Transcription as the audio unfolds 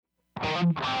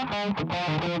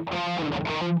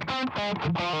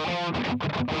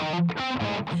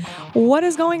What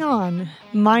is going on?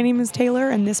 My name is Taylor,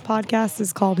 and this podcast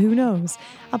is called Who Knows,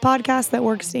 a podcast that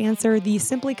works to answer the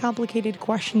simply complicated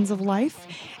questions of life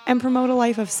and promote a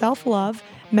life of self-love,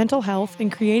 mental health,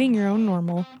 and creating your own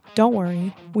normal. Don't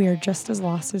worry, we are just as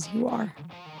lost as you are.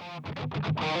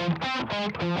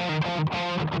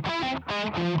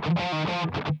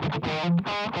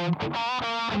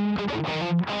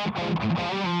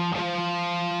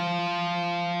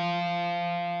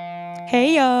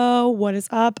 Hey yo, what is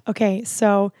up? Okay,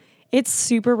 so it's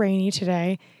super rainy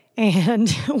today,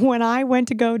 and when I went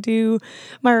to go do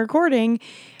my recording,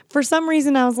 for some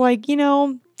reason I was like, I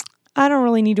don't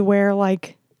really need to wear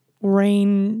like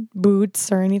rain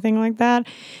boots or anything like that.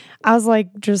 I was like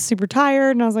just super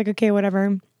tired, and I was like, okay,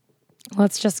 whatever,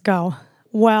 let's just go.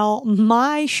 Well,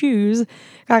 my shoes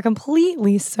got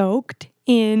completely soaked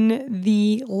in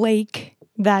the lake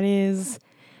that is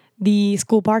the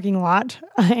school parking lot,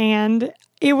 and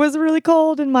it was really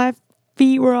cold and my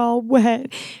feet were all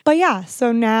wet. But yeah,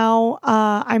 so now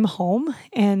I'm home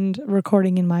and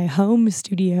recording in my home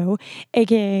studio,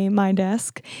 aka my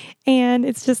desk, and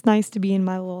it's just nice to be in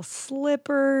my little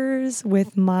slippers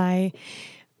with my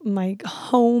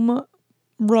home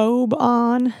robe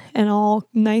on and all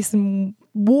nice and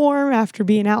warm after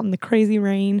being out in the crazy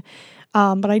rain.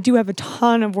 But I do have a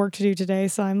ton of work to do today,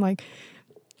 so I'm like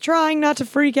trying not to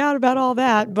freak out about all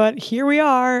that, but here we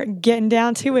are, getting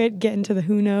down to it, getting to the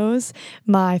who knows,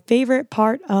 my favorite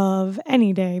part of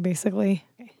any day, basically.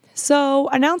 So,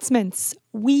 announcements.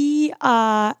 We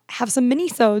have some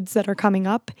mini-sodes that are coming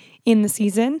up in the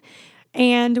season,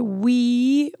 and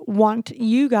we want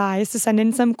you guys to send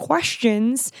in some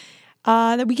questions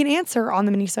that we can answer on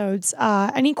the mini-sodes.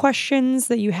 Any questions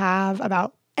that you have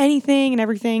about anything and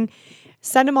everything,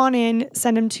 send them on in,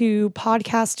 send them to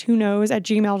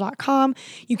podcastwhoknows@gmail.com.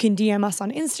 You can DM us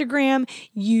on Instagram.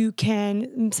 You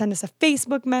can send us a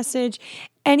Facebook message.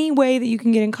 Any way that you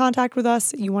can get in contact with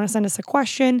us, you want to send us a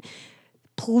question,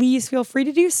 please feel free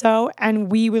to do so,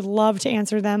 and we would love to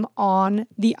answer them on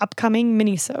the upcoming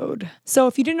mini-sode. So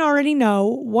if you didn't already know,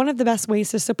 one of the best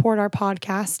ways to support our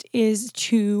podcast is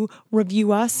to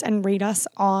review us and rate us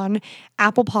on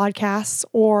Apple Podcasts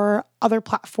or other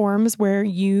platforms where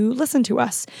you listen to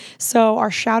us. So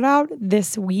our shout out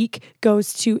this week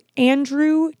goes to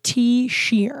Andrew T.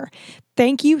 Shear.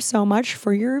 Thank you so much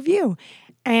for your review.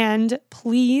 And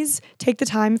please take the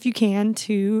time, if you can,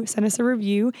 to send us a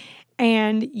review,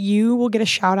 and you will get a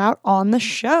shout out on the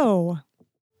show.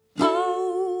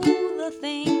 Oh, the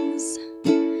things.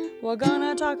 We're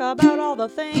gonna talk about all the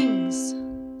things.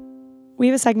 We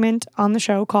have a segment on the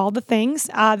show called The Things.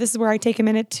 This is where I take a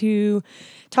minute to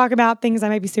talk about things I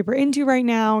might be super into right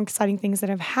now, exciting things that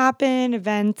have happened,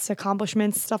 events,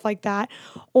 accomplishments, stuff like that,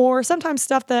 or sometimes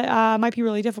stuff that might be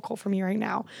really difficult for me right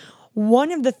now.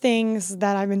 One of the things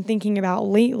that I've been thinking about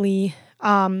lately,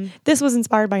 this was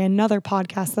inspired by another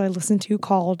podcast that I listened to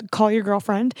called Call Your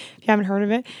Girlfriend. If you haven't heard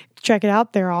of it, check it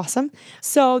out. They're awesome.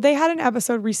 So they had an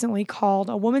episode recently called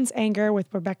A Woman's Anger with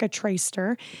Rebecca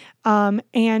Traister. And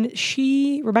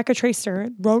Rebecca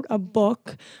Traister, wrote a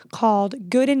book called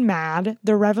Good and Mad,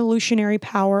 The Revolutionary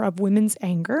Power of Women's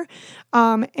Anger.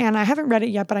 And I haven't read it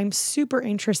yet, but I'm super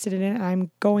interested in it, and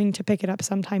I'm going to pick it up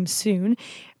sometime soon.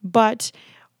 But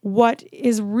what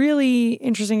is really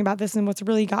interesting about this and what's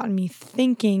really gotten me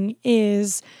thinking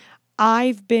is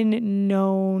I've been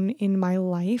known in my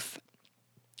life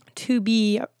to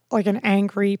be like an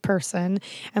angry person,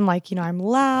 and I'm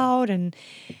loud, and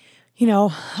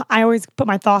I always put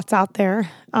my thoughts out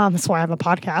there. That's why I have a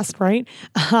podcast, right?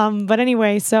 But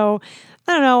anyway, so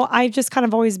I don't know. I just kind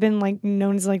of always been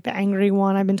known as the angry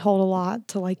one. I've been told a lot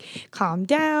to calm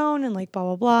down and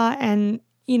blah, blah, blah. And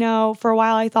for a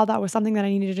while, I thought that was something that I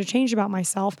needed to change about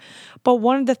myself. But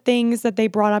one of the things that they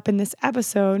brought up in this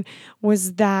episode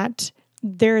was that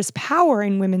there is power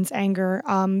in women's anger,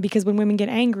 because when women get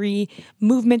angry,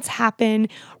 movements happen,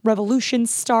 revolutions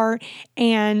start,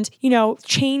 and,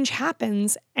 change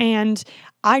happens. And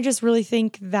I just really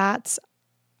think that's,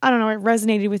 I don't know, it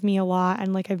resonated with me a lot.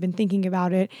 And I've been thinking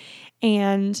about it,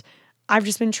 and I've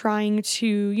just been trying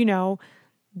to,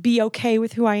 be okay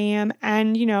with who I am,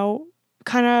 and,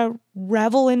 kind of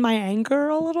revel in my anger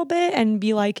a little bit and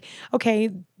be like, okay,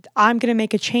 I'm going to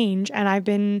make a change. And I've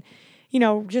been,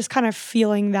 just kind of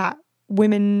feeling that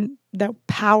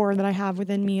power that I have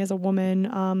within me as a woman.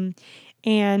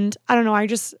 And I don't know, I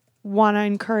just want to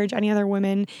encourage any other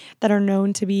women that are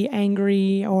known to be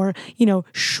angry or,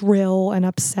 shrill and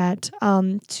upset,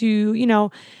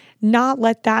 to, not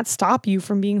let that stop you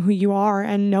from being who you are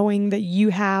and knowing that you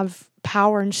have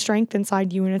power and strength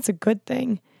inside you, and it's a good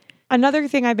thing. Another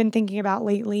thing I've been thinking about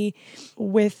lately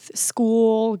with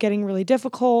school getting really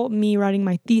difficult, me writing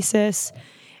my thesis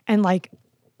and like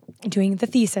doing the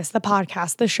thesis, the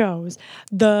podcast, the shows,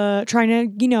 the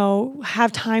trying to,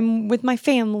 have time with my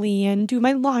family and do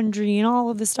my laundry and all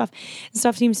of this stuff.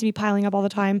 Stuff seems to be piling up all the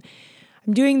time.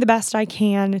 I'm doing the best I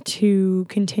can to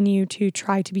continue to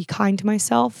try to be kind to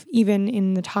myself, even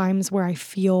in the times where I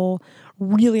feel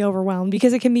really overwhelmed,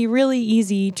 because it can be really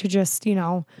easy to just,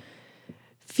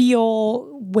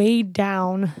 feel weighed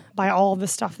down by all the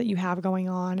stuff that you have going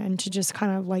on and to just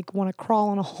kind of like want to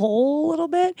crawl in a hole a little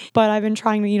bit. But I've been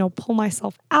trying to, pull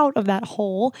myself out of that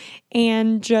hole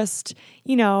and just,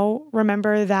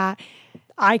 remember that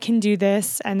I can do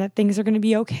this and that things are going to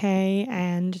be okay,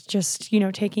 and just,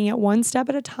 taking it one step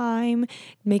at a time,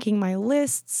 making my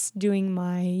lists, doing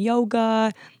my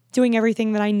yoga, doing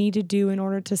everything that I need to do in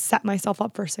order to set myself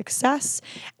up for success,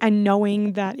 and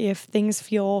knowing that if things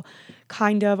feel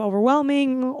kind of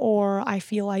overwhelming or I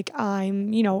feel like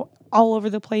I'm, all over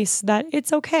the place, that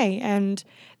it's okay and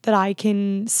that I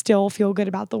can still feel good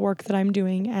about the work that I'm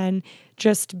doing and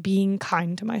just being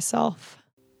kind to myself.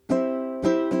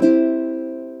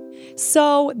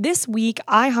 So this week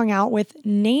I hung out with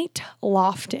Nate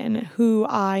Lofton, who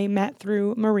I met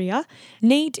through Maria.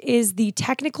 Nate is the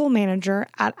technical manager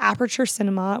at Aperture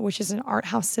Cinema, which is an art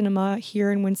house cinema here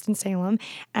in Winston-Salem,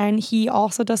 and he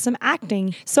also does some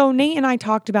acting. So Nate and I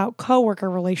talked about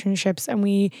coworker relationships, and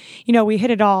we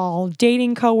hit it all: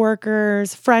 dating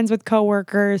coworkers, friends with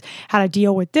coworkers, how to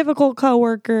deal with difficult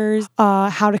coworkers,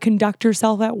 how to conduct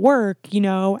yourself at work,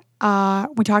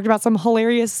 we talked about some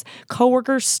hilarious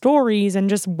coworker stories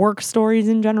and just work stories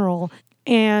in general,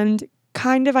 and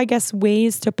kind of, I guess,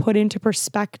 ways to put into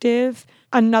perspective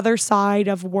another side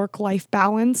of work-life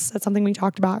balance. That's something we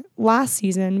talked about last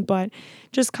season, but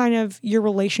just kind of your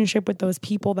relationship with those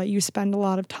people that you spend a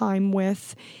lot of time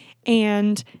with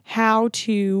and how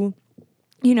to,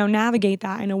 navigate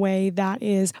that in a way that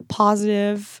is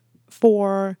positive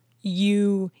for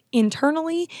you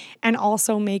internally and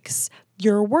also makes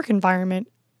your work environment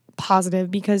positive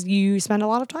because you spend a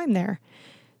lot of time there.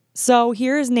 So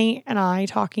here's Nate and I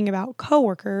talking about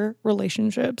coworker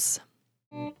relationships.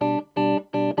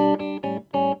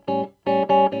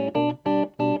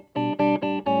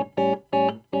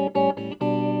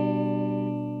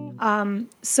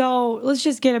 So let's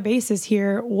just get a basis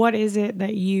here. What is it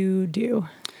that you do?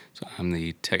 So I'm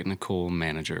the technical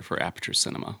manager for Aperture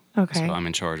Cinema. Okay. So I'm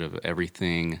in charge of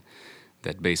everything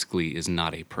that basically is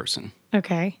not a person.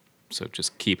 Okay. So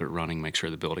just keep it running, make sure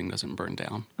the building doesn't burn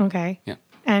down. Okay. Yeah.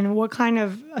 And what kind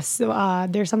of,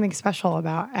 there's something special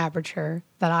about Aperture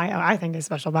that I think is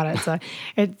special about it.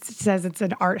 It says it's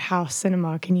an art house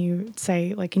cinema. Can you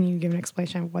give an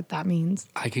explanation of what that means?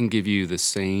 I can give you the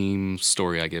same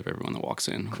story I give everyone that walks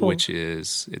in, Cool. which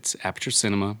is it's Aperture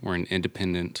Cinema. We're an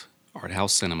independent art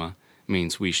house cinema. It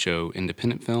means we show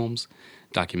independent films,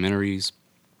 documentaries,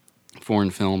 foreign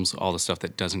films, all the stuff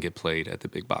that doesn't get played at the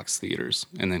big box theaters.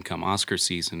 And then come Oscar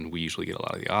season, we usually get a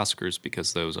lot of the Oscars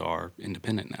because those are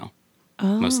independent now.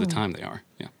 Oh. Most of the time they are,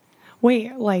 yeah.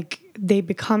 Wait, like they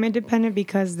become independent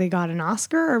because they got an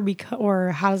Oscar, or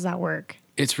how does that work?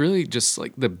 It's really just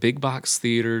like the big box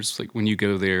theaters, like when you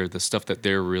go there, the stuff that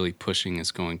they're really pushing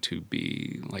is going to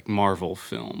be like Marvel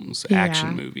films,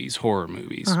 action movies, horror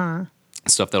movies,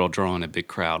 stuff that'll draw in a big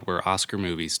crowd, where Oscar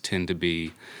movies tend to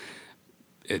be,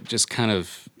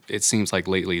 it seems like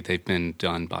lately they've been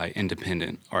done by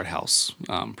independent art house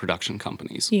production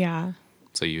companies. Yeah.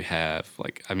 So you have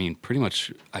pretty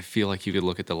much, I feel like you could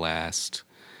look at the last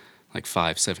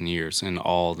 5-7 years and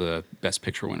all the Best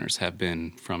Picture winners have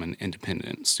been from an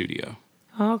independent studio.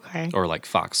 Okay. Or like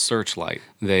Fox Searchlight,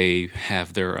 they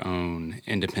have their own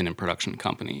independent production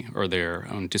company or their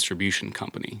own distribution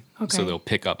company. Okay. So they'll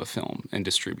pick up a film and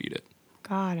distribute it.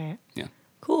 Got it. Yeah.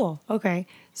 Cool. Okay.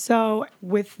 So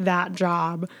with that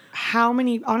job, how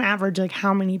many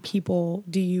people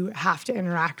do you have to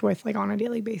interact with on a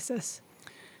daily basis?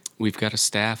 We've got a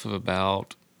staff of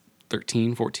about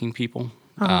 13, 14 people.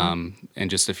 And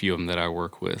just a few of them that I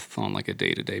work with on a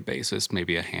day-to-day basis,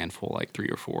 maybe a handful, 3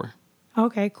 or 4.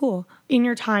 Okay, cool. In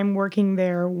your time working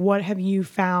there, what have you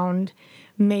found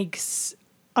makes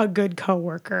a good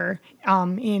coworker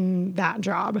in that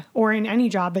job or in any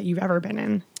job that you've ever been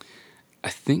in? I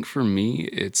think for me,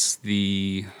 it's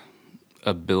the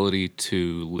ability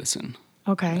to listen.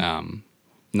 Okay.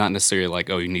 Not necessarily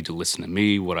you need to listen to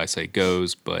me, what I say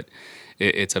goes, but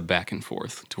it's a back and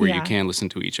forth to where you can listen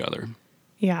to each other.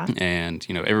 Yeah. And,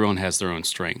 everyone has their own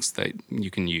strengths that you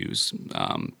can use.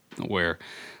 where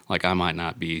like I might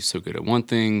not be so good at one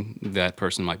thing, that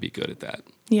person might be good at that.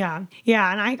 Yeah.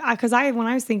 Yeah. And because when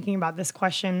I was thinking about this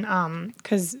question,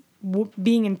 because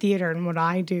being in theater and what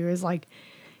I do is like,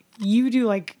 you do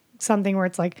like something where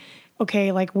it's like,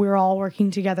 okay, like we're all working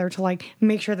together to like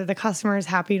make sure that the customer is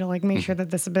happy, to like make sure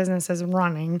that this business is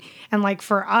running. And like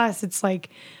for us, it's like,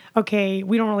 okay,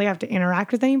 we don't really have to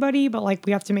interact with anybody, but like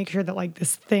we have to make sure that like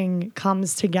this thing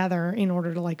comes together in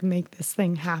order to like make this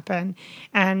thing happen.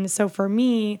 And so for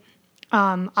me,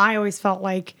 I always felt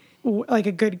like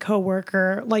a good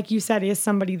coworker, like you said, is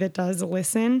somebody that does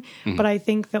listen. But I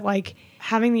think that like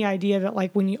having the idea that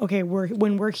like when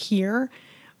we're here,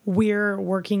 we're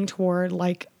working toward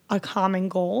like a common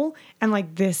goal, and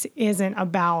like this isn't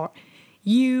about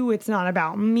you, it's not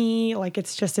about me, like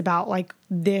it's just about like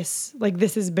this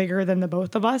is bigger than the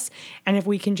both of us. And if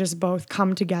we can just both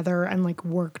come together and like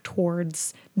work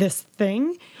towards this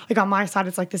thing, like on my side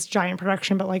it's like this giant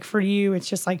production, but like for you it's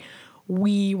just like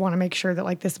we want to make sure that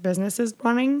like this business is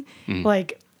running.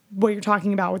 Like what you're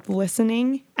talking about with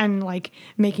listening and like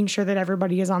making sure that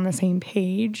everybody is on the same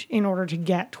page in order to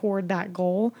get toward that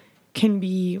goal can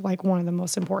be like one of the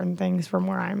most important things from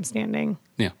where I'm standing.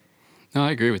 Yeah. No,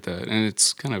 I agree with that. And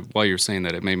it's kind of, while you're saying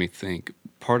that, it made me think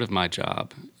part of my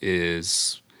job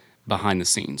is behind the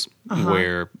scenes,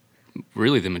 where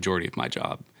really the majority of my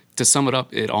job, to sum it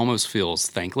up, it almost feels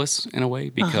thankless in a way,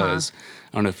 because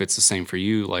I don't know if it's the same for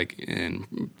you, like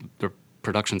in the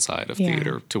production side of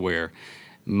theater, to where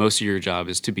most of your job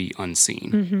is to be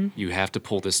unseen. You have to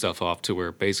pull this stuff off to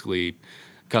where basically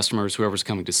customers, whoever's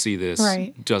coming to see this,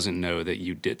 doesn't know that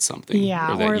you did something,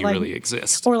 or that you like, really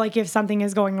exist. Or like if something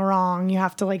is going wrong, you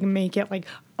have to like make it like,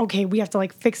 okay, we have to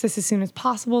like fix this as soon as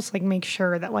possible. So like make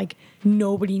sure that like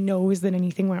nobody knows that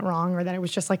anything went wrong, or that it was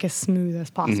just like as smooth as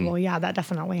possible. Yeah, that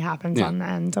definitely happens on the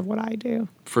end of what I do.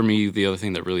 For me, the other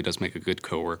thing that really does make a good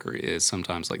coworker is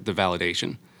sometimes like the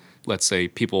validation. Let's say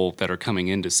people that are coming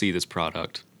in to see this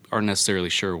product aren't necessarily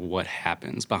sure what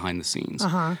happens behind the scenes,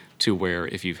 to where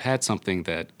if you've had something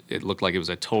that it looked like it was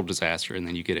a total disaster and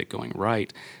then you get it going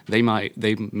right, they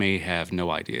may have no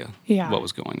idea what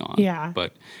was going on. Yeah.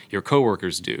 But your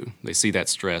coworkers do. They see that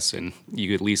stress, and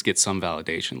you at least get some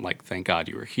validation, like, thank God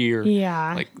you were here.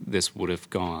 Yeah. Like, this would have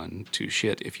gone to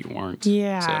shit if you weren't.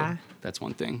 Yeah. So that's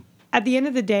one thing. At the end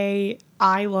of the day,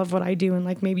 I love what I do, and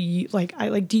like maybe you, like I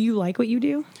like. Do you like what you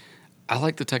do? I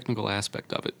like the technical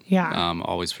aspect of it. Yeah.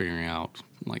 Always figuring out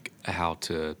like how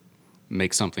to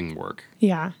make something work.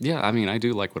 Yeah. Yeah, I mean, I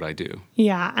do like what I do.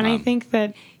 Yeah, and I think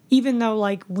that even though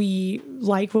like we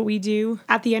like what we do,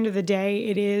 at the end of the day,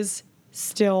 it is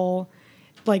still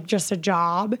like just a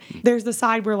job. There's the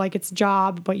side where like it's a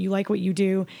job, but you like what you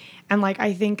do. And like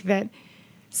I think that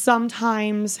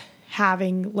sometimes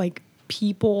having like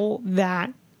people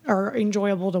that are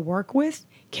enjoyable to work with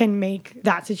can make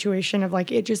that situation of like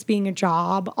it just being a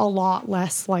job a lot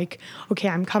less like, okay,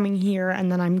 I'm coming here and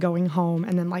then I'm going home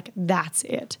and then like that's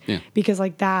it. Yeah. Because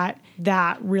like that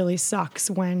really sucks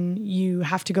when you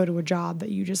have to go to a job that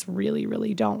you just really,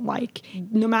 really don't like.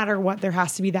 No matter what, there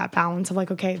has to be that balance of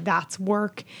like, okay, that's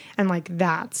work and like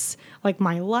that's like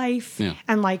my life. Yeah.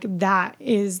 And like that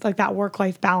is like that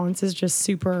work-life balance is just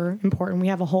super important. We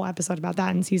have a whole episode about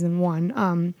that in season 1.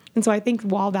 And so I think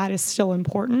while that is still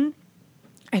important,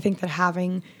 I think that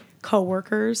having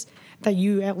coworkers that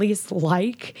you at least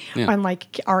like and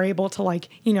like are able to like,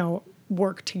 you know,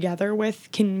 work together with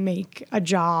can make a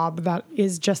job that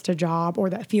is just a job or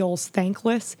that feels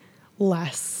thankless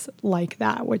less like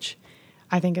that, which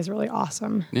I think is really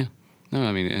awesome. Yeah. No,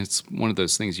 I mean, it's one of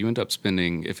those things you end up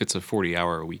spending, if it's a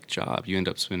 40-hour-a-week job, you end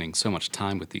up spending so much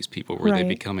time with these people where they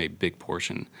become a big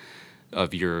portion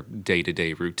of your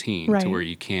day-to-day routine to where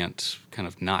you can't kind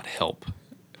of not help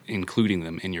including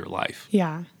them in your life.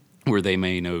 Yeah. Where they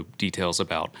may know details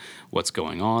about what's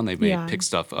going on. They may pick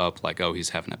stuff up like, oh, he's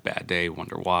having a bad day,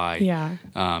 wonder why. Yeah.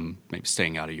 Maybe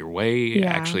staying out of your way,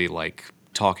 actually like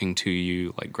talking to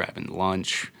you, like grabbing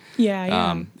lunch.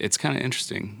 Yeah. It's kind of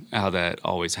interesting how that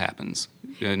always happens,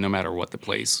 no matter what the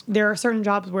place. There are certain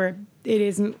jobs where it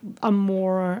is a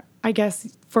more, I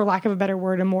guess, for lack of a better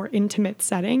word, a more intimate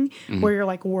setting where you're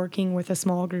like working with a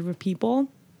small group of people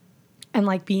and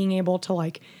like being able to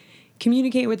like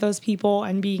communicate with those people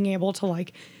and being able to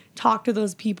like talk to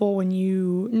those people when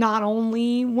you, not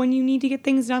only when you need to get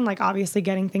things done, like obviously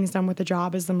getting things done with the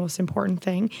job is the most important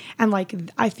thing. And like,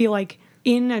 I feel like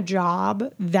in a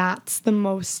job, that's the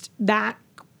most, that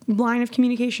line of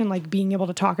communication, like being able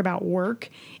to talk about work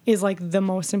is like the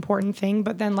most important thing.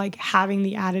 But then like having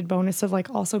the added bonus of like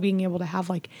also being able to have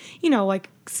like, you know, like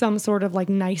some sort of like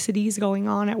niceties going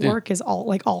on at work is all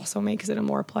like also makes it a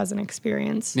more pleasant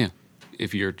experience. Yeah.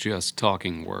 if you're just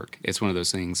talking work, it's one of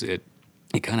those things, it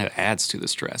kind of adds to the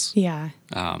stress. Yeah.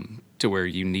 To where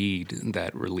you need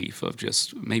that relief of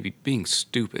just maybe being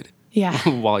stupid Yeah.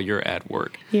 while you're at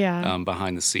work. Yeah.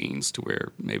 Behind the scenes, to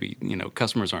where maybe,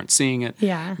 customers aren't seeing it.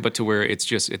 Yeah. But to where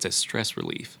it's a stress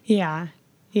relief. Yeah.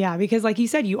 Yeah. Because like you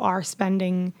said, you are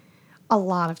spending a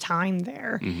lot of time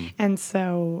there. Mm-hmm. And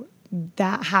so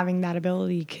that having that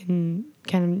ability can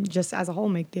just as a whole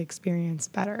make the experience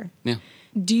better. Yeah.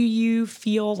 Do you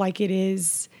feel like it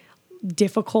is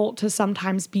difficult to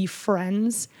sometimes be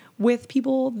friends with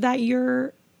people that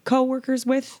you're coworkers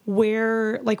with?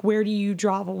 Where do you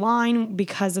draw the line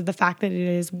because of the fact that it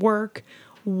is work?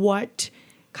 What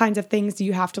kinds of things do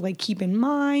you have to like keep in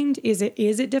mind? Is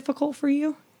it difficult for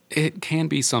you? It can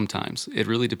be sometimes. It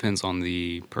really depends on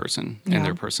the person Yeah. and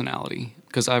their personality.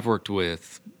 Because I've worked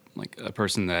with like a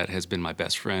person that has been my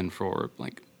best friend for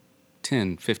like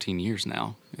 10, 15 years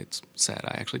now. It's sad.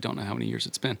 I actually don't know how many years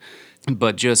it's been.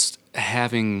 But just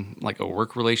having like a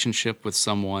work relationship with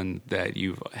someone that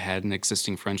you've had an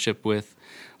existing friendship with,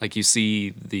 like you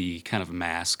see the kind of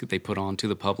mask they put on to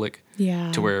the public.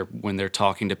 Yeah. To where when they're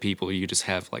talking to people, you just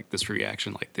have like this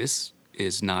reaction like, this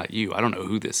is not you. I don't know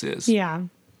who this is. Yeah.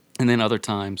 And then other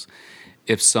times,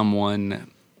 if someone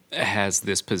has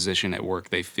this position at work,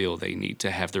 they feel they need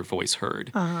to have their voice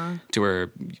heard. To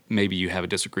where maybe you have a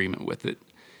disagreement with it,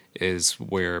 is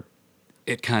where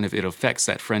it affects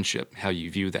that friendship, how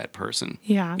you view that person.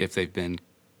 Yeah. If they've been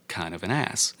kind of an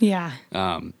ass. Yeah.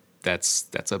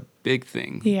 That's a big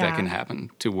thing Yeah. that can happen,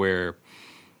 to where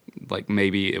like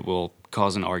maybe it will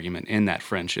cause an argument in that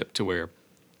friendship, to where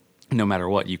no matter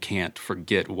what, you can't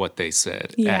forget what they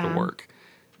said Yeah. at work.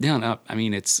 Yeah, no, I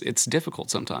mean, it's difficult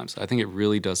sometimes. I think it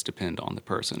really does depend on the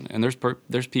person. And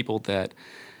there's people that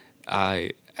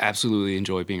I absolutely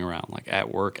enjoy being around, like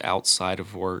at work, outside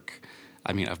of work.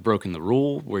 I mean, I've broken the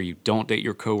rule where you don't date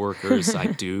your coworkers.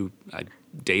 I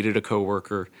dated a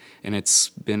coworker, and it's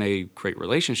been a great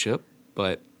relationship.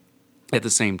 But at the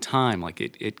same time, like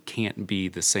it can't be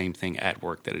the same thing at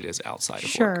work that it is outside of work.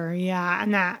 Sure, yeah.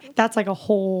 And that's like a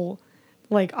whole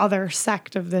like other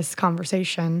sect of this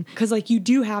conversation, because like you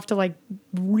do have to like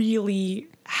really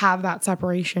have that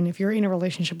separation if you're in a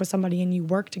relationship with somebody and you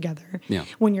work together. Yeah.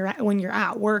 When you're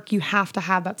at work, you have to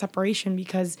have that separation,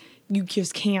 because you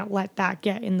just can't let that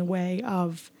get in the way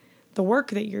of the work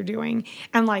that you're doing.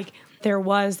 And like there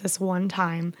was this one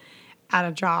time at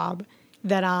a job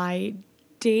that I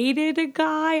dated a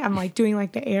guy. I'm like doing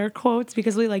like the air quotes,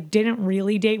 because we like didn't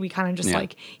really date. We kind of just Yeah.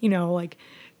 like,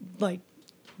 like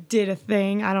did a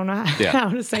thing. I don't know Yeah. how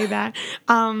to say that.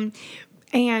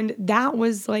 And that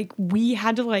was like, we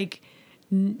had to like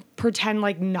pretend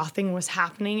like nothing was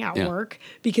happening at Yeah. work,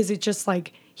 because it just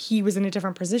like, he was in a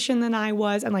different position than I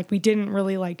was. And like, we didn't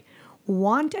really like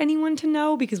want anyone to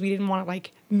know, because we didn't want to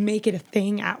like make it a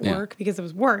thing at Yeah. work, because it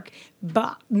was work.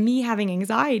 But me having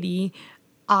anxiety,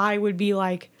 I would be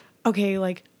like, okay,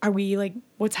 like, are we like,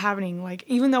 what's happening? Like,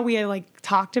 even though we had like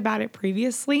talked about it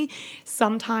previously,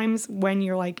 sometimes when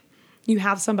you're like, you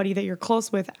have somebody that you're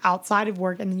close with outside of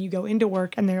work, and then you go into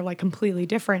work and they're like completely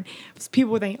different.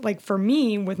 People would think, like for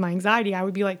me with my anxiety, I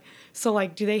would be like, so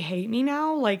like, do they hate me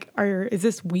now? Like, is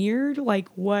this weird? Like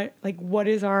what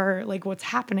is our, like, what's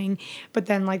happening? But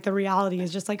then like the reality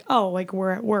is just like, oh, like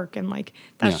we're at work, and like,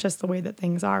 that's Yeah. just the way that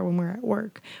things are when we're at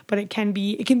work. But it can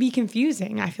be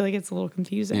confusing. I feel like it's a little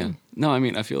confusing. Yeah. No, I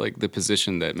mean, I feel like the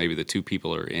position that maybe the two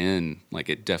people are in, like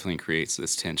it definitely creates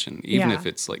this tension, even Yeah. if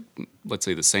it's like, let's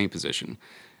say the same position,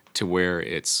 to where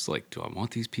it's like, do I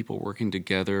want these people working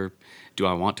together? Do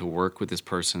I want to work with this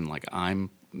person like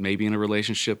I'm maybe in a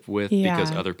relationship with, Yeah.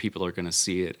 because other people are going to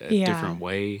see it a Yeah. different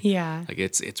way? Yeah. Like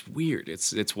it's weird.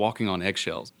 It's walking on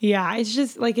eggshells. Yeah, it's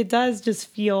just like, it does just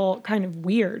feel kind of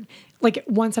weird. Like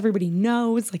once everybody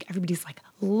knows, like everybody's like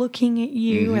looking at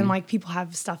you, and like people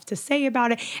have stuff to say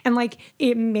about it. And like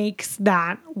it makes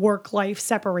that work-life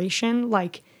separation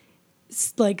like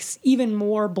even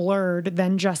more blurred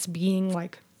than just being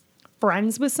like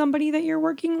friends with somebody that you're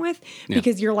working with, Yeah.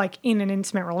 because you're like in an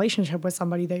intimate relationship with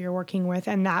somebody that you're working with,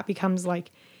 and that becomes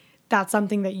like, that's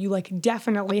something that you like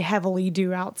definitely heavily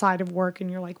do outside of work, and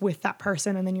you're like with that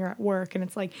person, and then you're at work, and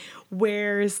it's like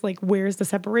where's the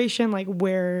separation, like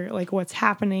what's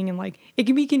happening? And like it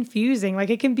can be confusing. Like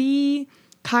it can be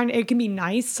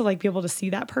nice to like be able to see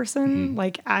that person,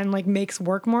 like, and like makes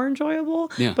work more enjoyable.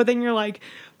 Yeah. But then you're like,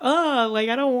 oh, like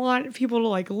I don't want people to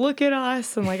like look at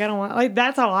us, and like I don't want, like,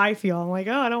 that's how I feel. I'm like,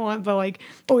 oh, I don't want, but like,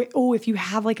 if you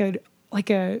have like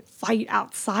a fight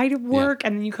outside of work,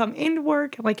 and then you come into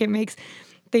work, like it makes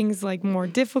things like more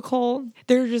difficult.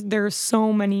 There are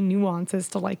so many nuances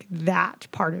to like that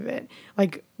part of it.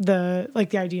 Like the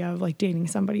idea of like dating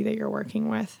somebody that you're working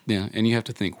with. Yeah, and you have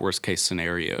to think worst case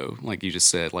scenario, like you just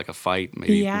said, like a fight.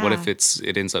 Maybe what if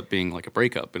it ends up being like a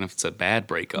breakup, and if it's a bad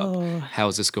breakup, how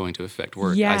is this going to affect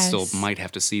work? I still might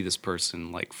have to see this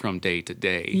person like from day to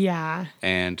day. Yeah,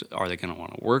 and are they going to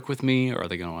want to work with me? Or are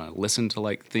they going to want to listen to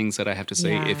like things that I have to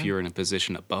say if you're in a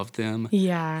position above them?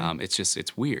 Yeah,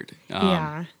 it's weird.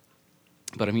 Yeah.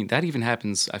 But I mean that even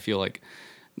happens. I feel like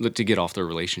to get off the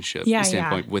relationship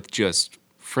standpoint with just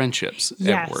friendships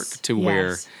at work to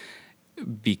where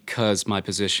because my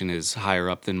position is higher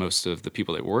up than most of the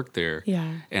people that work there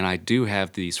and I do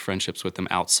have these friendships with them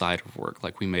outside of work,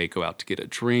 like we may go out to get a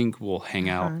drink, we'll hang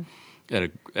out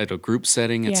at a group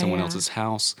setting at someone else's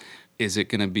house. Is it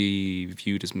going to be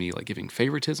viewed as me like giving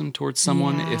favoritism towards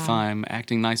someone if I'm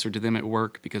acting nicer to them at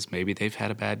work because maybe they've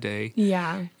had a bad day?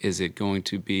 Is it going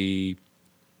to be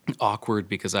awkward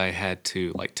because I had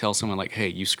to like tell someone like, hey,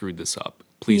 you screwed this up,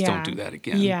 please don't do that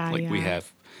again? We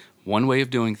have one way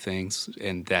of doing things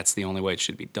and that's the only way it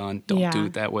should be done. Don't do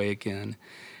it that way again.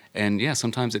 And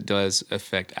sometimes it does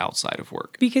affect outside of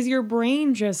work. Because your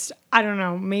brain just, I don't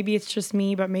know, maybe it's just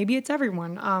me, but maybe it's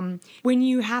everyone. When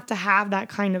you have to have that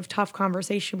kind of tough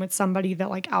conversation with somebody that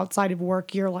like outside of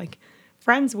work you're like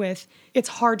friends with, it's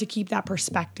hard to keep that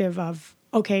perspective of,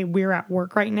 okay, we're at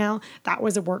work right now. That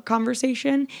was a work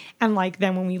conversation. And like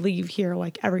then when we leave here,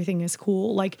 like everything is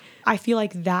cool. Like I feel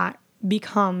like that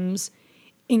becomes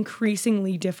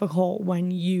increasingly difficult when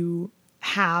you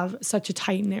have such a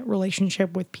tight-knit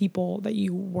relationship with people that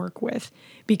you work with,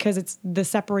 because it's the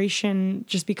separation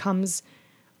just becomes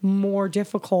more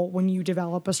difficult when you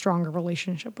develop a stronger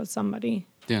relationship with somebody.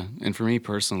 Yeah, and for me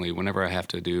personally, whenever I have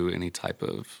to do any type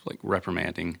of like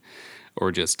reprimanding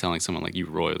or just telling someone like you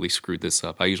royally screwed this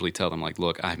up, I usually tell them like,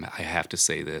 look, I have to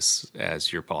say this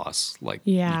as your boss, like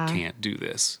you can't do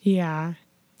this. Yeah.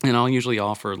 And I'll usually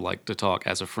offer like to talk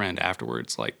as a friend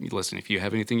afterwards, like, listen, if you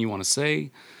have anything you want to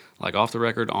say, like off the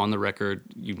record, on the record,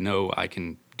 I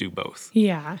can do both.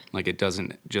 Yeah. Like it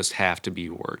doesn't just have to be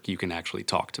work. You can actually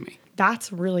talk to me.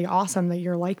 That's really awesome that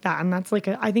you're like that. And that's like,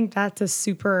 I think that's a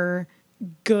super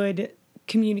good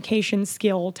communication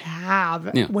skill to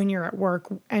have when you're at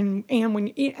work. And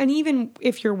even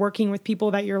if you're working with people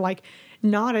that you're like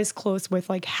not as close with,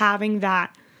 like having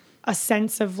that a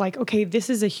sense of like, okay, this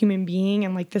is a human being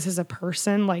and like this is a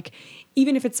person, like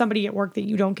even if it's somebody at work that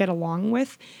you don't get along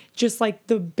with, just like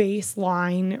the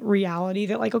baseline reality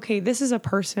that like, okay, this is a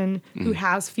person who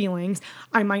has feelings.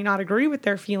 I might not agree with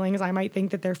their feelings. I might think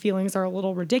that their feelings are a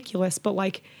little ridiculous, but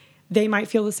like they might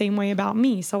feel the same way about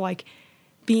me. So like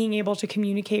being able to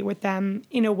communicate with them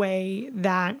in a way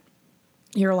that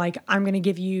you're like, I'm going to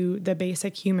give you the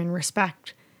basic human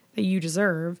respect that you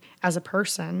deserve as a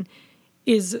person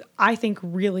is, I think,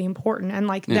 really important. And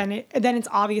like then it's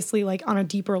obviously like on a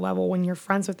deeper level when you're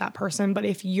friends with that person. But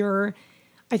I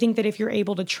think that if you're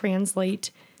able to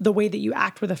translate the way that you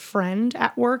act with a friend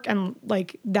at work and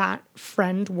like that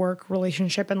friend work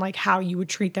relationship and like how you would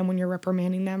treat them when you're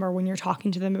reprimanding them or when you're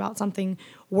talking to them about something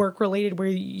work related, where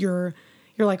you're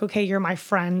like, okay, you're my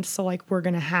friend, so like we're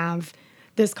gonna have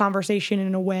this conversation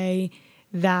in a way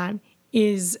that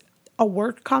is a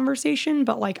work conversation,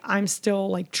 but like I'm still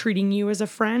like treating you as a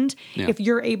friend. Yeah. If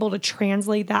you're able to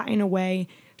translate that in a way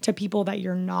to people that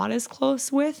you're not as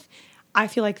close with, I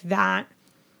feel like that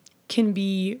can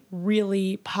be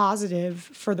really positive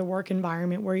for the work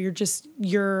environment, where you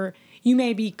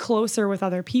may be closer with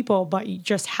other people, but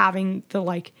just having the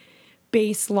like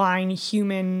baseline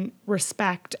human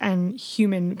respect and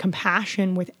human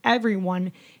compassion with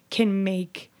everyone can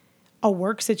make a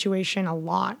work situation a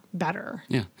lot better.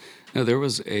 Yeah. Now, there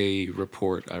was a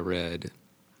report I read,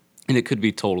 and it could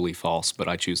be totally false, but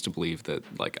I choose to believe that,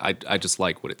 like, I just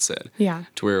like what it said. Yeah.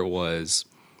 To where it was,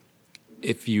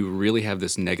 if you really have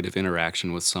this negative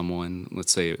interaction with someone,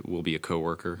 let's say it will be a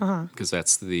coworker, because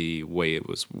that's the way it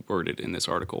was worded in this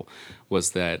article,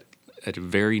 was that a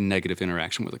very negative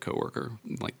interaction with a coworker,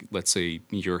 like, let's say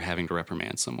you're having to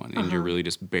reprimand someone, and you're really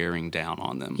just bearing down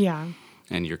on them. Yeah.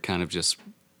 And you're kind of just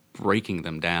breaking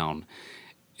them down,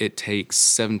 it takes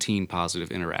 17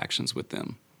 positive interactions with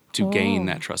them to gain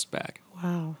that trust back.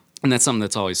 Wow. And that's something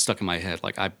that's always stuck in my head.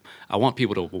 Like I want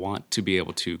people to want to be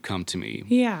able to come to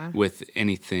me with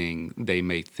anything they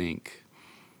may think,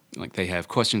 like they have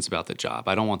questions about the job.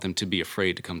 I don't want them to be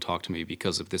afraid to come talk to me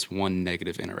because of this one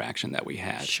negative interaction that we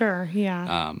had. Sure,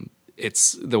 yeah.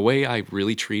 It's the way I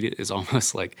really treat it is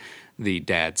almost like the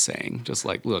dad saying, just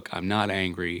like, look, I'm not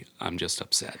angry, I'm just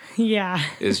upset. Yeah.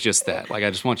 It's just that. Like, I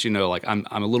just want you to know, like, I'm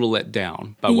a little let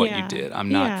down by what you Yeah. did. I'm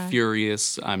not Yeah.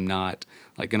 furious. I'm not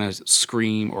like gonna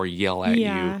scream or yell at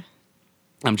Yeah. you.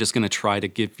 I'm just gonna try to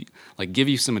give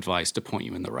you some advice to point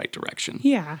you in the right direction.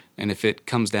 Yeah. And if it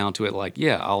comes down to it, like,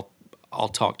 yeah, I'll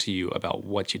talk to you about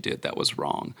what you did that was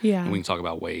wrong. Yeah. And we can talk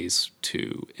about ways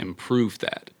to improve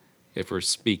that if we're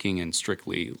speaking in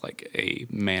strictly like a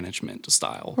management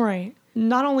style. Right.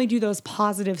 Not only do those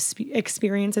positive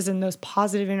experiences and those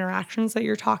positive interactions that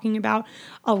you're talking about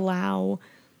allow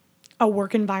a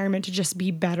work environment to just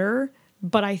be better,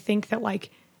 but I think that like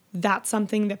that's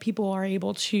something that people are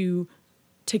able to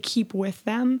keep with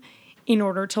them in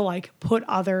order to like put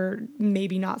other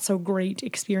maybe not so great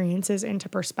experiences into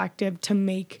perspective to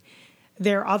make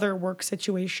their other work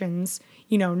situations,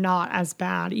 not as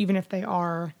bad, even if they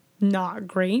are not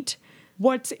great.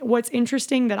 What's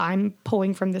interesting that I'm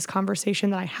pulling from this conversation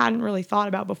that I hadn't really thought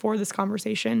about before this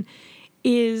conversation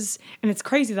is, and it's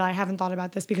crazy that I haven't thought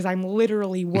about this because I'm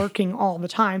literally working all the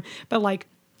time, but like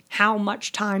how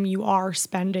much time you are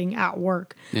spending at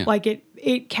work. Yeah. Like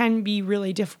it can be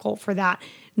really difficult for that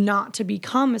not to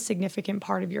become a significant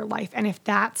part of your life. And if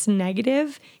that's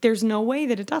negative, there's no way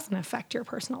that it doesn't affect your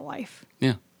personal life.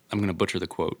 Yeah. I'm going to butcher the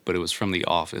quote, but it was from The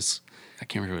Office. I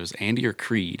can't remember if it was Andy or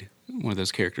Creed. One of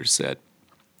those characters said,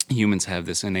 humans have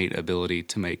this innate ability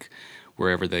to make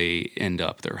wherever they end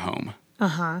up their home.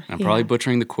 Uh-huh. I'm probably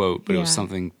butchering the quote, but it was Yeah.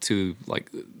 something to like,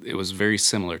 it was very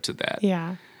similar to that.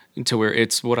 Yeah. To where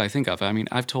it's what I think of. I mean,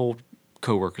 I've told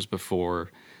coworkers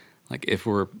before, like if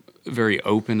we're very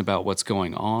open about what's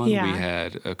going on, Yeah. we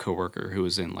had a coworker who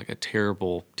was in like a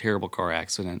terrible, terrible car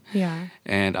accident. Yeah.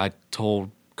 And I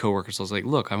told coworkers, I was like,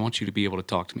 look, I want you to be able to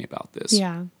talk to me about this.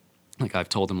 Yeah. Like I've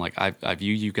told them, like I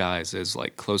view you guys as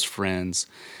like close friends,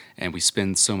 and we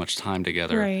spend so much time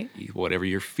together. Right. Whatever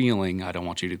you're feeling, I don't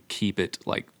want you to keep it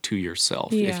like to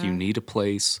yourself. Yeah. If you need a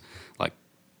place, like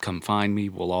come find me.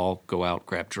 We'll all go out,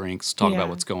 grab drinks, talk Yeah. about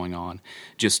what's going on,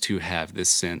 just to have this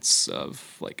sense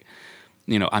of like,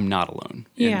 I'm not alone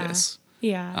in Yeah. this.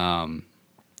 Yeah.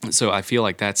 So I feel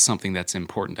like that's something that's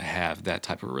important to have, that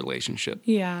type of relationship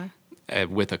Yeah.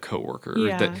 with a coworker.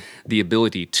 Yeah. That the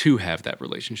ability to have that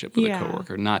relationship with Yeah. a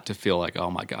coworker, not to feel like, oh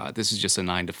my God, this is just a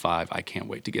 9 to 5. I can't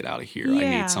wait to get out of here. I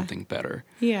Yeah. need something better.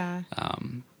 Yeah.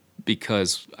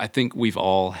 Because I think we've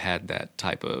all had that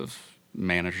type of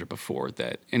manager before,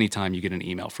 that anytime you get an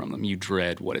email from them, you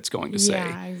dread what it's going to say.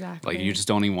 Yeah, exactly. Like you just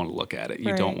don't even want to look at it.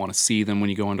 You Right. don't want to see them when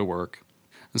you go into work.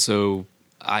 And so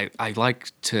I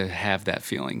like to have that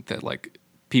feeling that like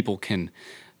people can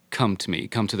come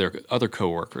to their other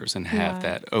coworkers and have Yeah.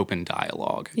 that open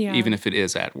dialogue, Yeah. even if it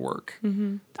is at work.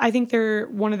 I think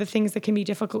one of the things that can be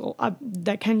difficult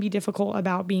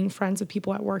about being friends with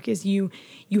people at work is you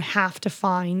have to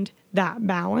find that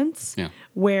balance. Yeah.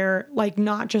 Where like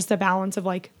not just a balance of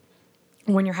like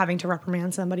when you're having to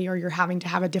reprimand somebody or you're having to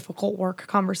have a difficult work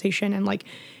conversation and like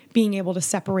being able to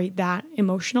separate that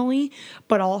emotionally,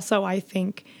 but also I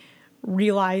think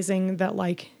realizing that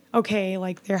like, okay,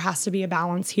 like there has to be a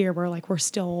balance here where like we're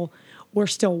still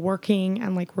working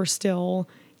and like we're still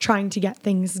trying to get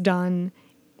things done.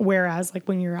 Whereas like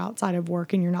when you're outside of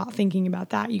work and you're not thinking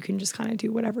about that, you can just kind of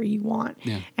do whatever you want.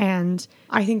 Yeah. And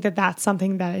I think that that's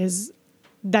something that is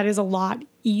a lot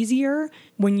easier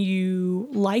when you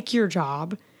like your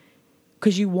job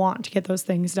because you want to get those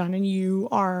things done and you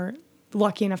are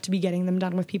lucky enough to be getting them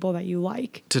done with people that you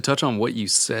like. To touch on what you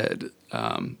said,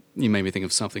 you made me think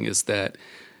of something, is that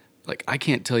like I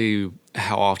can't tell you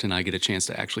how often I get a chance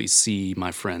to actually see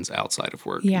my friends outside of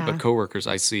work. Yeah. But coworkers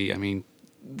I see, I mean,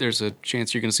 there's a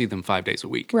chance you're going to see them 5 days a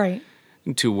week. Right.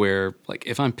 To where like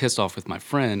if I'm pissed off with my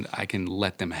friend, I can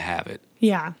let them have it.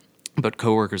 Yeah. But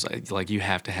coworkers, like you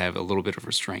have to have a little bit of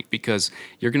restraint because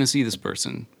you're going to see this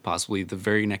person possibly the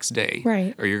very next day.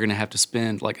 Right. Or you're going to have to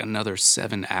spend like another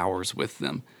 7 hours with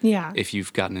them. Yeah. If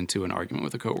you've gotten into an argument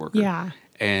with a coworker. Yeah.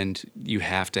 And you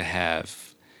have to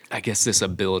have, I guess, this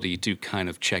ability to kind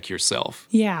of check yourself.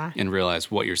 Yeah. And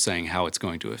realize what you're saying, how it's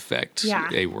going to affect Yeah.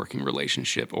 a working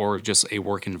relationship or just a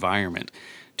work environment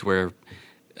to where,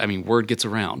 I mean, word gets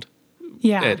around.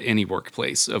 Yeah. At any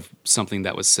workplace of something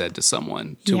that was said to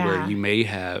someone to Yeah. where you may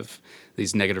have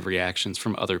these negative reactions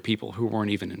from other people who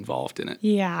weren't even involved in it.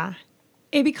 Yeah.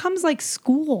 It becomes like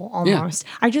school almost.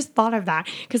 I just thought of that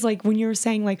because like when you were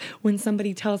saying like when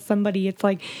somebody tells somebody, it's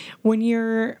like when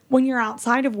you're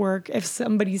outside of work, if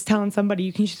somebody's telling somebody,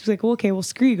 you can just be like, well, okay, well,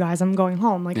 screw you guys, I'm going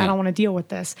home. Like I Yeah. don't want to deal with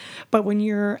this. But when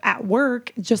you're at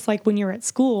work, just like when you're at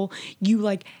school, you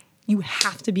like you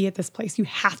have to be at this place. You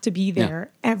have to be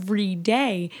there every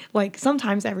day, like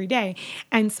sometimes every day.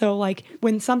 And so like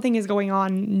when something is going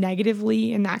on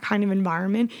negatively in that kind of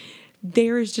environment,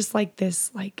 there is just like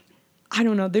this, like, I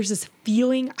don't know, there's this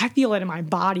feeling, I feel it in my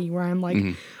body where I'm like,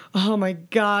 oh my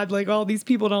God, like all these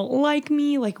people don't like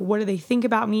me. Like, what do they think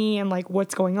about me? And like,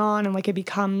 what's going on? And like, it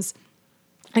becomes,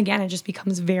 again, it just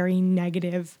becomes very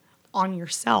negative on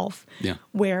yourself. Yeah.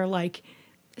 Where like,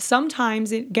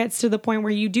 sometimes it gets to the point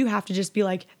where you do have to just be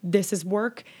like, this is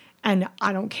work and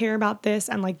I don't care about this.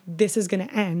 And like, this is going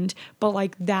to end. But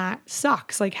like, that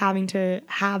sucks. Like having to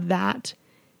have that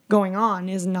going on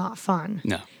is not fun.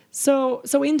 No. So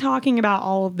in talking about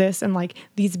all of this and like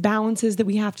these balances that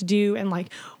we have to do and like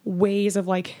ways of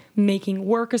like making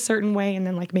work a certain way and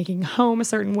then like making home a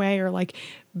certain way or like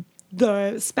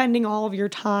the spending all of your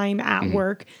time at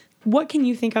work, what can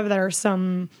you think of that are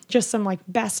some like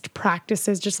best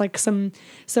practices, just like some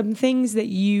things that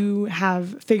you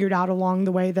have figured out along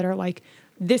the way that are like,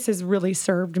 this has really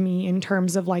served me in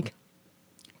terms of like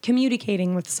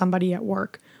communicating with somebody at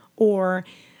work or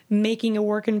making a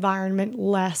work environment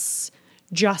less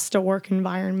just a work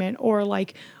environment, or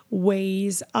like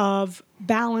ways of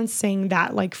balancing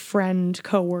that like friend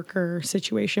coworker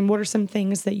situation? What are some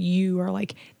things that you are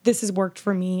like, this has worked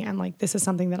for me and like this is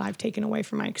something that I've taken away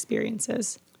from my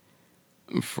experiences?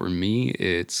 For me,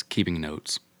 it's keeping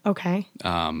notes. Okay.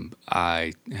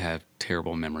 I have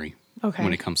terrible memory Okay.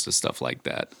 when it comes to stuff like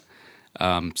that.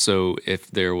 So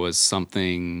if there was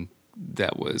something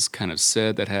that was kind of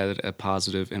said that had a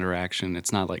positive interaction,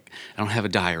 it's not like I don't have a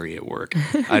diary at work.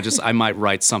 I might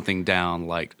write something down,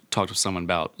 like talk to someone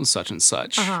about such and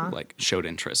such, like showed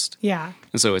interest. Yeah.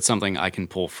 And so it's something I can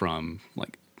pull from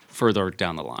like further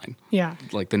down the line. Yeah.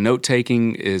 Like the note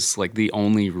taking is like the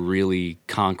only really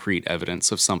concrete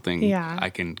evidence of something I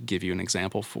can give you an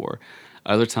example for.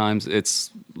 Other times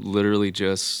it's literally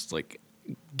just like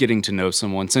getting to know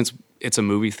someone. Since it's a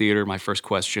movie theater, my first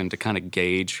question to kind of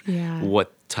gauge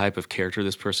what type of character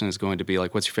this person is going to be,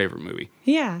 like, what's your favorite movie?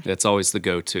 Yeah. That's always the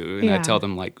go-to. And I tell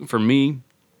them, like, for me,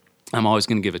 I'm always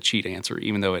going to give a cheat answer,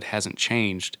 even though it hasn't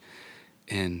changed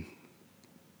in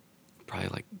probably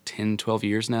like 10, 12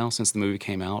 years now since the movie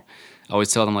came out. I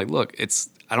always tell them, like, look,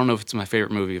 I don't know if it's my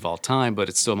favorite movie of all time, but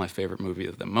it's still my favorite movie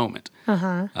of the moment.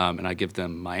 And I give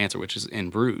them my answer, which is In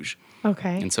Bruges.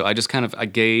 Okay. And so I just I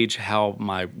gauge how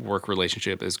my work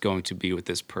relationship is going to be with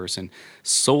this person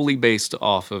solely based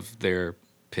off of their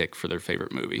pick for their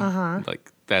favorite movie.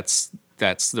 Like that's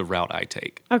the route I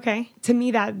take. Okay. To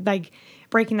me, that like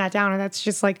breaking that down, and that's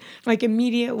just like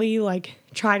immediately like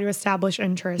try to establish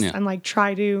interest and like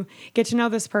try to get to know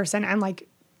this person and like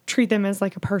treat them as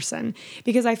like a person.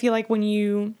 Because I feel like when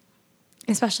you,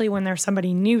 especially when there's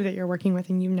somebody new that you're working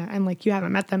with and and like you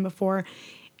haven't met them before,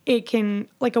 it can,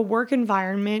 like, a work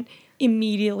environment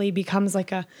immediately becomes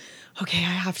like okay,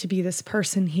 I have to be this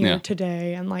person here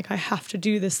today. And like, I have to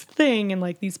do this thing. And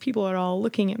like, these people are all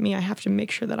looking at me. I have to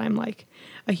make sure that I'm like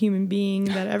a human being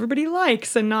that everybody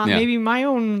likes and not maybe my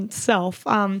own self.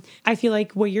 I feel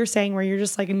like what you're saying, where you're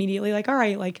just like immediately like, all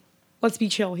right, like, let's be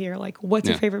chill here. Like, what's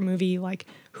your favorite movie? Like,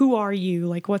 who are you?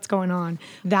 Like, what's going on?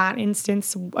 That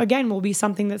instance, again, will be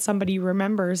something that somebody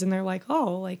remembers and they're like,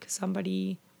 oh, like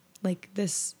somebody like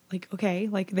this, like, okay,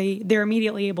 like they're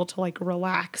immediately able to like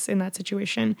relax in that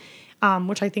situation,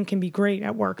 which I think can be great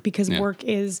at work, because work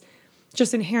is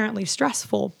just inherently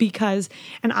stressful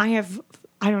and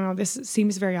I don't know, this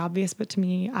seems very obvious, but to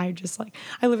me, I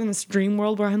live in this dream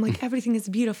world where I'm like, everything is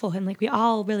beautiful and like we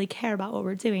all really care about what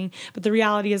we're doing. But the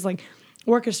reality is like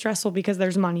work is stressful because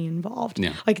there's money involved.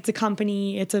 Yeah. Like it's a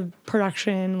company, it's a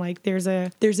production, like there's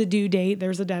a due date,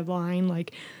 there's a deadline,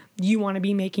 like you want to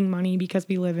be making money because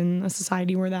we live in a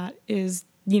society where that is,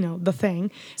 the thing.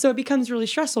 So it becomes really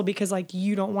stressful because like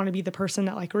you don't want to be the person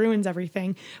that like ruins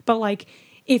everything. But like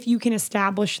if you can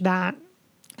establish that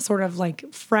sort of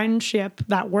like friendship,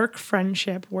 that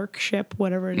workship,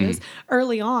 whatever it is,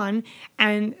 early on,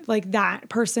 and like that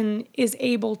person is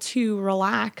able to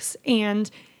relax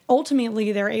and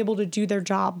ultimately they're able to do their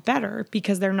job better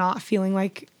because they're not feeling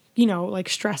like, like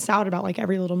stressed out about like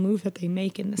every little move that they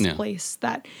make in this place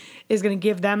that is going to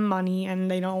give them money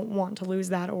and they don't want to lose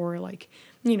that, or like,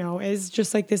 is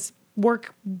just like this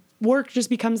work just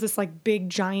becomes this like big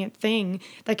giant thing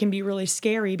that can be really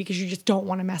scary because you just don't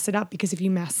want to mess it up, because if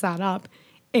you mess that up,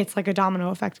 it's like a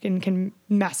domino effect and can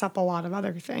mess up a lot of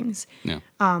other things. Yeah.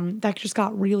 That just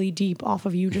got really deep off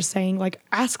of you just saying like,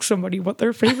 ask somebody what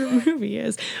their favorite movie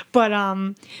is. But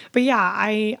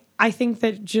yeah, I think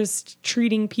that just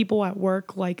treating people at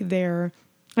work like they're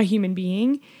a human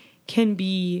being can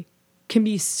be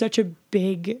such a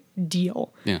big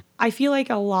deal. Yeah. I feel like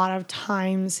a lot of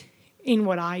times in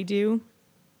what I do,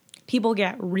 people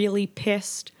get really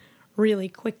pissed really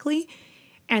quickly,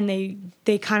 and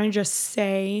they kind of just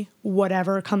say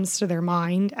whatever comes to their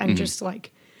mind and just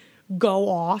like go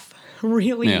off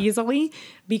really easily,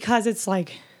 because it's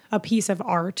like a piece of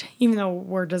art. Even though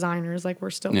we're designers, like we're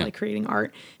still like creating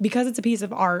art. Because it's a piece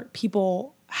of art,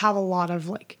 people have a lot of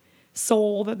like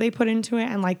soul that they put into it,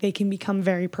 and like they can become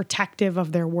very protective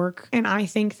of their work. And I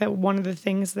think that one of the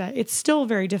things that it's still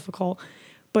very difficult,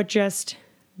 but just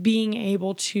being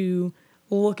able to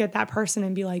look at that person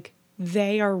and be like,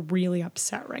 they are really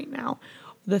upset right now.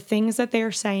 The things that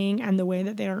they're saying and the way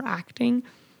that they're acting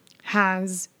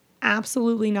has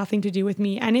absolutely nothing to do with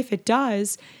me. And if it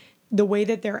does, the way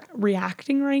that they're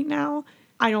reacting right now,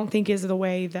 I don't think is the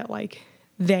way that like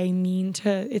they mean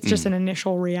to. It's just an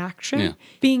initial reaction. Yeah.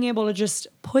 Being able to just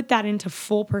put that into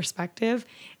full perspective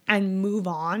and move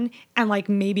on, and like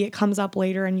maybe it comes up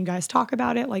later and you guys talk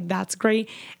about it, like that's great.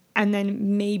 And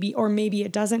then maybe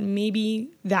it doesn't,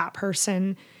 maybe that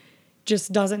person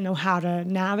just doesn't know how to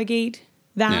navigate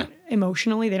that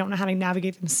emotionally. They don't know how to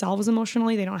navigate themselves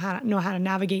emotionally. They don't know how to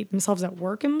navigate themselves at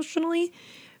work emotionally.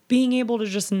 Being able to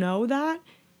just know that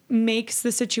makes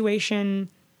the situation,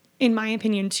 in my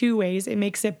opinion, two ways. It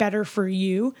makes it better for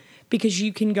you, because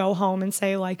you can go home and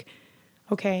say like,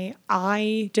 okay,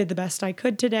 I did the best I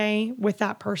could today with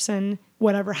that person.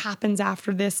 Whatever happens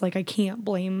after this, like I can't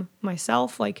blame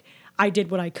myself. Like I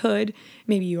did what I could.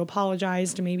 Maybe you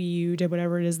apologized. Maybe you did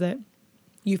whatever it is that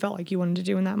you felt like you wanted to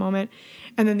do in that moment.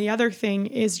 And then the other thing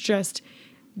is just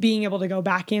being able to go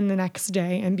back in the next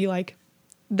day and be like,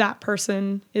 that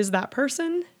person is that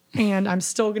person, and I'm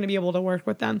still going to be able to work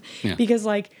with them. Yeah. Because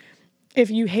like if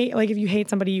you hate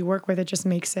somebody you work with, it just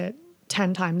makes it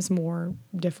 10 times more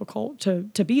difficult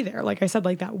to be there. Like I said,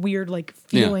 like that weird like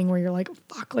feeling where you're like,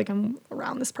 fuck, like I'm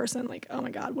around this person, like, oh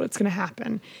my God, what's going to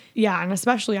happen? Yeah. And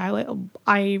especially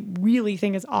I really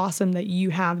think it's awesome that you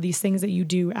have these things that you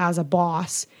do as a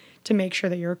boss to make sure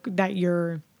that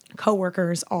your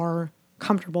coworkers are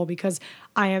comfortable, because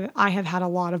I have had a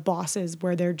lot of bosses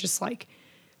where they're just like,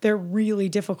 they're really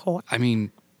difficult. I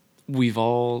mean, we've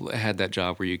all had that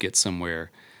job where you get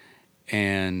somewhere,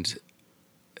 and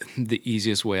the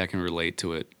easiest way I can relate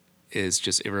to it is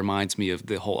just, it reminds me of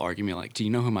the whole argument, like, do you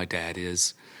know who my dad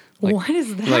is? Like, what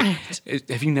is that? Like,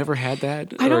 have you never had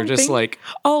that? I don't or just think, like,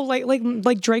 oh,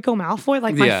 like Draco Malfoy?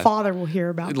 Like my father will hear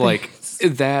about like this.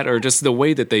 that, or just the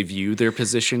way that they view their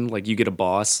position. Like you get a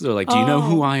boss, they're like, do you know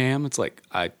who I am? It's like,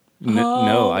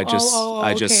 no, I just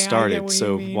okay, started.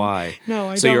 So why? No,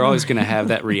 I so don't you're know. always going to have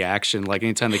that reaction. Like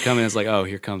anytime they come in, it's like, oh,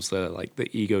 here comes the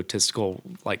egotistical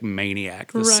like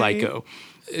maniac, the psycho.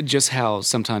 Just how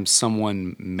sometimes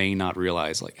someone may not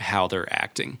realize like how they're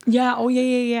acting. Yeah. Oh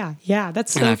yeah.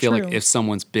 That's so and I feel true. like if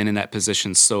someone's been in that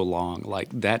position so long, like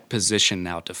that position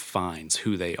now defines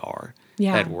who they are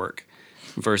at work.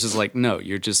 Versus like, no,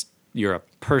 you're a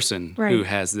person who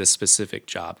has this specific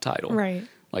job title. Right.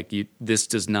 Like this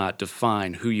does not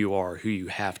define who you are, who you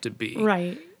have to be.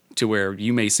 Right. To where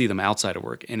you may see them outside of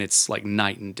work and it's like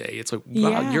night and day. It's like,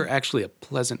 wow, you're actually a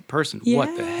pleasant person. Yeah.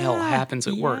 What the hell happens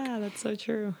at work? Yeah, that's so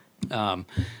true.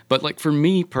 But like for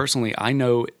me personally, I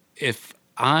know if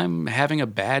I'm having a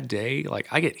bad day, like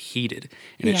I get heated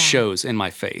and it shows in my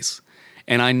face.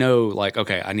 And I know like,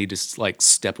 okay, I need to like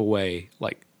step away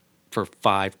like for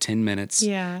 5-10 minutes.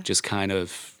 Yeah. Just kind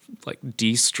of like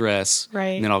de-stress.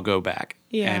 Right. And then I'll go back.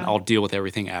 Yeah. And I'll deal with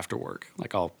everything after work.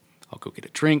 Like I'll go get a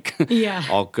drink. Yeah.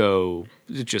 I'll go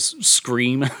just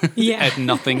scream at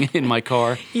nothing in my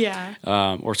car. Yeah.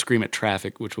 Or scream at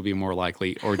traffic, which will be more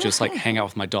likely. Or just like hang out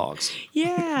with my dogs.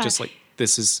 Yeah. Just like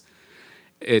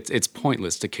it's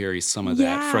pointless to carry some of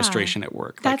that frustration at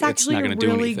work. That's like, actually it's not a do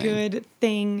really anything. good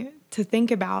thing to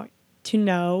think about. To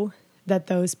know that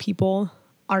those people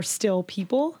are still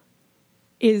people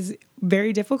is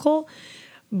very difficult,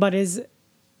 but is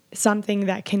something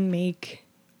that can make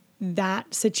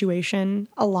that situation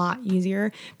a lot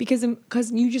easier, because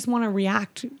you just want to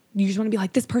react. You just want to be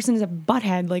like, this person is a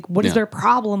butthead. Like, what is their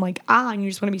problem? Like, and you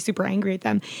just want to be super angry at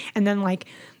them. And then like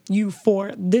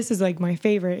this is like my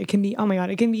favorite. It can be, oh my God,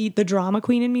 it can be the drama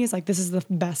queen in me is like, this is the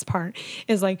best part,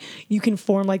 is like, you can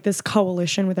form like this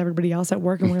coalition with everybody else at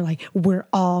work. And we're like, we're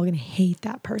all going to hate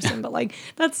that person. But like,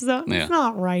 that's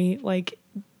not right. Like,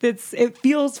 it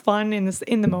feels fun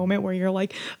in the moment where you're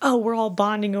like, oh, we're all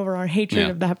bonding over our hatred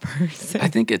of that person. I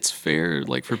think it's fair,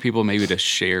 like for people maybe to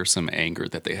share some anger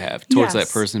that they have towards that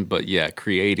person, but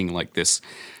creating like this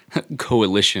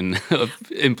coalition of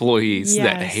employees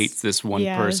that hates this one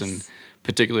person,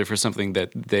 particularly for something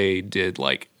that they did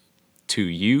like to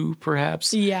you,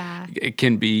 perhaps, Yeah. it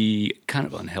can be kind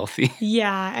of unhealthy.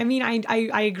 Yeah, I mean,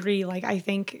 I agree. Like, I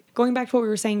think going back to what we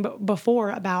were saying before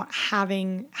about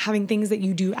having things that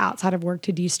you do outside of work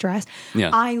to de-stress,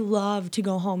 Yeah. I love to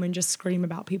go home and just scream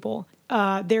about people.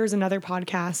 There's another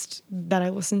podcast that I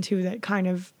listened to that kind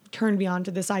of turned me on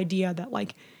to this idea that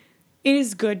like it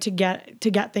is good to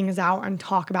get things out and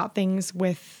talk about things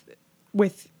with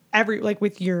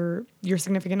with your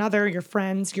significant other, your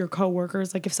friends, your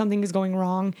coworkers. Like if something is going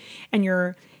wrong and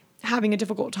you're having a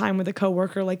difficult time with a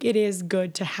coworker, like it is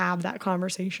good to have that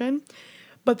conversation.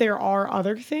 But there are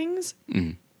other things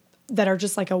that are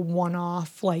just like a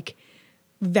one-off, like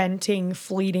venting,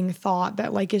 fleeting thought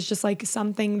that like is just like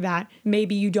something that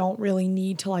maybe you don't really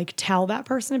need to like tell that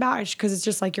person about it because it's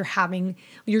just like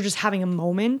you're just having a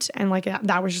moment, and like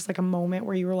that was just like a moment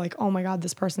where you were like, oh my God,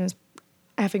 this person is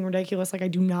effing ridiculous. Like I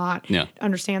do not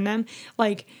understand them.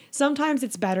 Like sometimes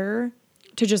it's better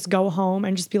to just go home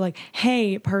and just be like,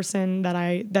 hey, person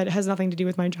that has nothing to do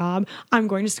with my job, I'm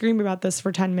going to scream about this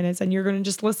for 10 minutes and you're going to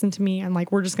just listen to me. And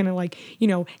like, we're just going to like,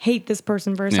 hate this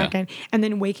person for a second. And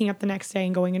then waking up the next day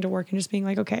and going into work and just being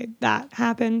like, okay, that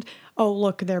happened. Oh,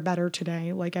 look, they're better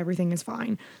today. Like everything is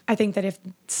fine. I think that if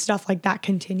stuff like that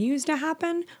continues to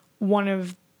happen,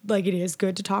 it is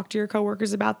good to talk to your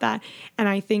coworkers about that. And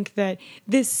I think that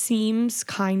this seems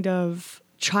kind of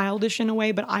childish in a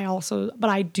way, but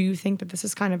I do think that this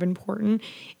is kind of important,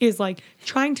 is like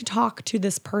trying to talk to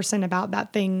this person about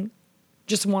that thing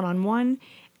just one-on-one.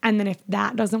 And then if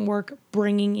that doesn't work,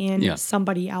 bringing in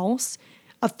somebody else,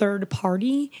 a third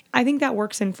party. I think that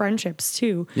works in friendships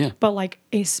too. Yeah. But like,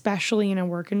 especially in a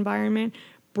work environment,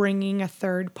 bringing a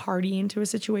third party into a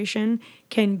situation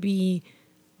can be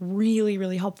really,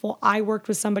 really helpful. I worked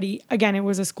with somebody, again, it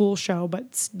was a school show,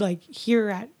 but like here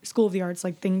at School of the Arts,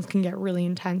 like things can get really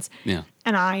intense. Yeah.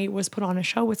 And I was put on a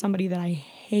show with somebody that I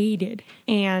hated.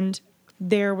 And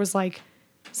there was like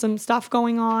some stuff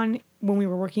going on when we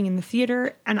were working in the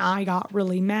theater, and I got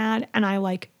really mad and I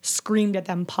like screamed at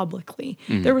them publicly.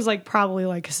 There was like probably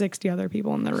like 60 other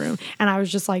people in the room. And I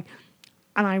was just like,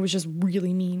 and I was just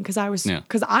really mean because I was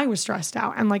stressed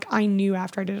out. And like, I knew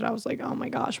after I did it, I was like, oh my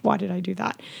gosh, why did I do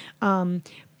that?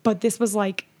 But this was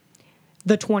like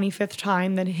the 25th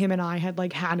time that him and I had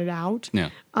like had it out. Yeah.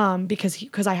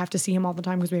 Because I have to see him all the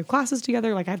time because we have classes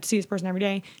together. Like I have to see this person every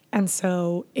day. And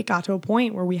so it got to a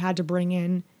point where we had to bring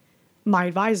in my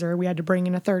advisor. We had to bring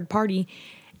in a third party.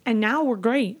 And now we're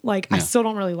great. Like I still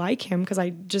don't really like him because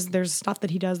there's stuff that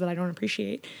he does that I don't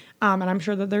appreciate. And I'm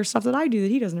sure that there's stuff that I do that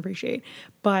he doesn't appreciate.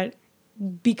 But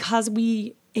because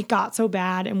it got so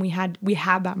bad and we had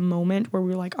that moment where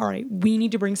we were like, all right, we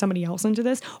need to bring somebody else into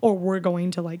this or we're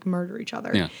going to like murder each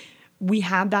other. Yeah. We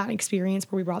had that experience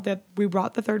where we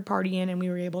brought the third party in and we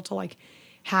were able to like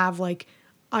have like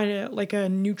a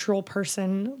neutral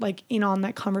person like in on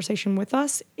that conversation with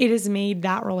us. It has made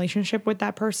that relationship with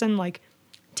that person like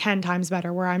 10 times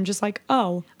better, where I'm just like,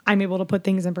 oh, I'm able to put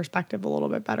things in perspective a little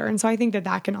bit better. And so I think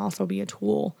that can also be a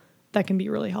tool that can be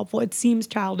really helpful. It seems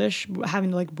childish having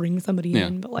to like bring somebody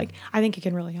in, but like I think it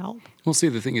can really help. Well, see,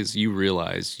 the thing is, you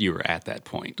realize you were at that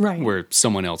point where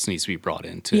someone else needs to be brought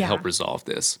in to help resolve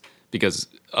this, because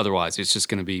otherwise it's just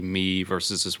going to be me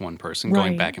versus this one person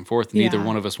going back and forth. Neither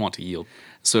one of us want to yield.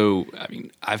 So, I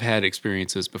mean, I've had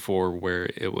experiences before where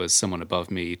it was someone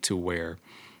above me to where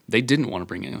they didn't want to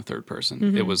bring in a third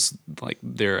person. It was like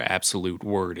their absolute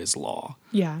word is law.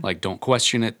 Yeah. Like, don't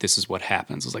question it. This is what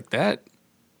happens. It's like that.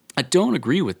 I don't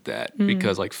agree with that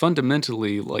because like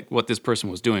fundamentally, like what this person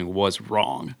was doing was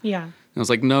wrong. Yeah. And I was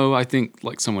like, no, I think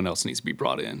like someone else needs to be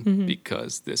brought in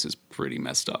because this is pretty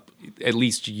messed up. At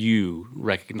least you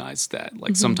recognize that.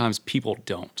 Like sometimes people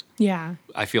don't. Yeah.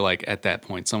 I feel like at that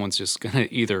point, someone's just going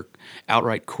to either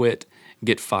outright quit,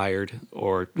 get fired,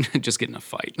 or just get in a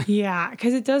fight. Yeah,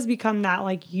 because it does become that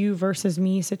like you versus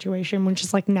me situation, which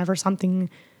is like never something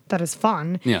that is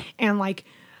fun. Yeah. And like,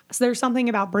 so there's something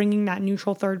about bringing that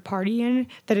neutral third party in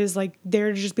that is like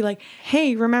there to just be like,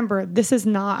 hey, remember, this is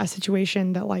not a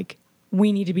situation that like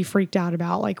we need to be freaked out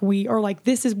about. Like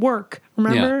this is work.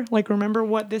 Remember? Like, remember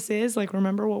what this is. Like,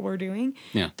 remember what we're doing.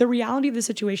 Yeah. The reality of the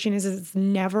situation is it's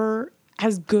never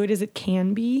as good as it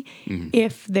can be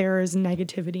if there is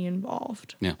negativity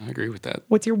involved. Yeah, I agree with that.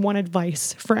 What's your one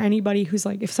advice for anybody who's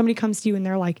like, if somebody comes to you and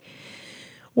they're like,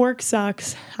 work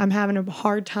sucks, I'm having a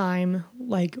hard time,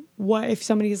 like, what if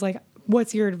somebody's like,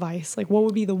 what's your advice? Like, what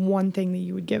would be the one thing that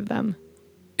you would give them?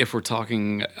 If we're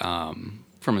talking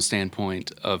from a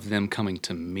standpoint of them coming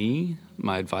to me,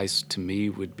 my advice to me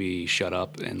would be shut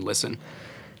up and listen.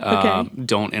 Okay.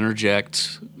 Don't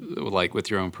interject like with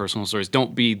your own personal stories.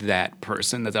 Don't be that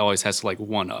person that always has to like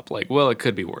one up. Like, well, it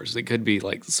could be worse. It could be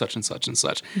like such and such and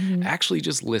such. Actually,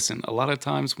 just listen. A lot of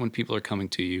times when people are coming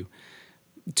to you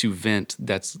to vent,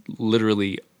 that's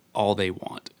literally all they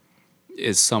want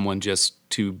is someone just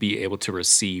to be able to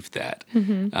receive that,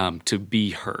 to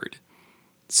be heard.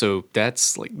 So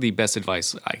that's like the best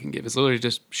advice I can give is literally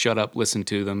just shut up, listen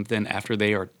to them. Then after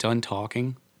they are done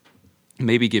talking,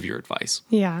 maybe give your advice.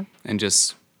 Yeah. And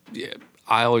just, yeah,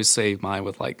 I always say mine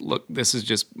with like, look, this is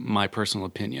just my personal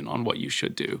opinion on what you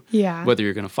should do. Yeah. Whether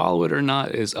you're going to follow it or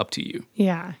not is up to you.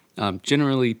 Yeah.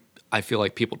 Generally, I feel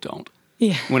like people don't.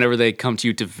 Yeah. Whenever they come to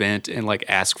you to vent and like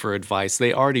ask for advice,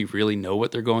 they already really know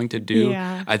what they're going to do.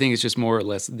 Yeah. I think it's just more or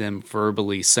less them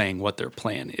verbally saying what their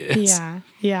plan is. Yeah.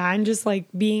 Yeah. And just like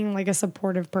being like a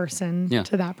supportive person Yeah.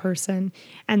 to that person.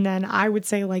 And then I would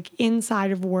say like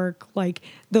inside of work, like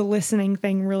the listening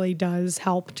thing really does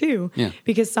help too. Yeah.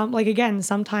 Because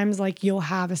sometimes like you'll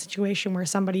have a situation where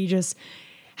somebody just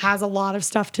has a lot of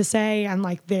stuff to say and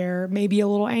like they're maybe a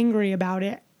little angry about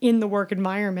it in the work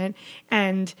environment,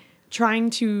 and trying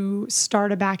to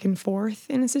start a back and forth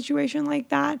in a situation like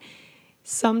that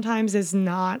sometimes is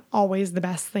not always the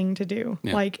best thing to do.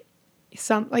 Yeah. Like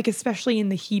especially in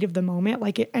the heat of the moment,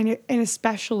 and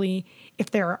especially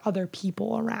if there are other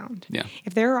people around. Yeah.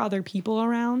 If there are other people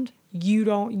around,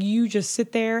 you just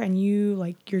sit there and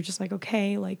you're just like,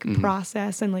 okay, like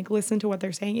process and like listen to what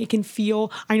they're saying. It can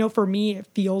feel, I know for me, it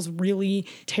feels really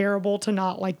terrible to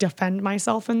not like defend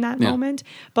myself in that moment,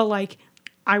 but like,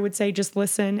 I would say just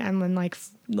listen, and then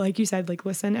like you said, like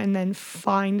listen and then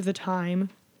find the time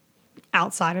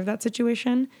outside of that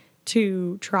situation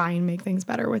to try and make things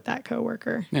better with that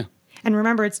coworker. Yeah. And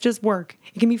remember, it's just work.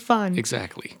 It can be fun.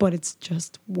 Exactly. But it's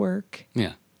just work.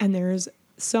 Yeah. And there's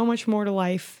so much more to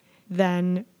life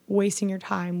than wasting your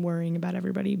time worrying about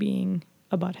everybody being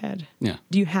a butthead. Yeah.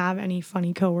 Do you have any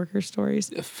funny coworker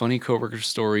stories? Funny coworker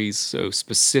stories, so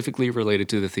specifically related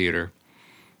to the theater.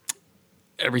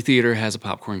 Every theater has a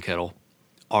popcorn kettle.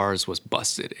 Ours was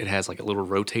busted. It has like a little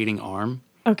rotating arm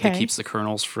Okay. that keeps the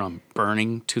kernels from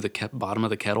burning to the bottom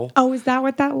of the kettle. Oh, is that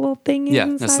what that little thing is? Yeah,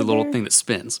 that's the inside little there? thing that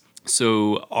spins.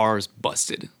 So ours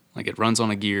busted. Like it runs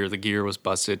on a gear. The gear was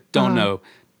busted. Don't know.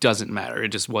 Doesn't matter. It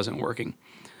just wasn't working.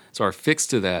 So our fix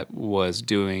to that was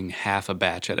doing half a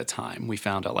batch at a time. We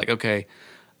found out like, okay,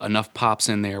 enough pops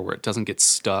in there where it doesn't get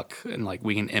stuck and like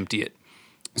we can empty it.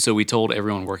 So we told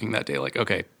everyone working that day like,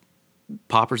 okay,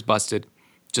 popper's busted,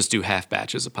 just do half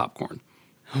batches of popcorn.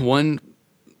 One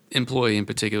employee in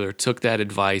particular took that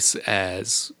advice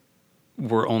as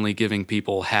we're only giving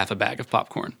people half a bag of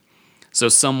popcorn. So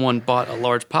someone bought a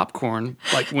large popcorn,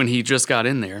 like when he just got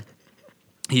in there,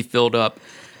 he filled up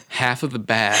half of the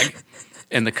bag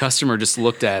and the customer just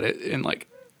looked at it and like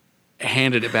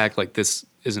handed it back like, this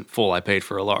isn't full, I paid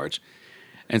for a large.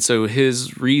 And so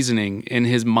his reasoning in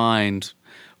his mind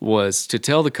was to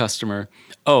tell the customer,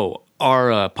 oh,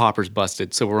 our popper's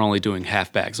busted, so we're only doing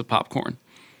half bags of popcorn.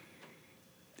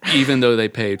 Even though they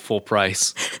paid full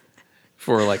price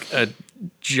for like a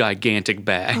gigantic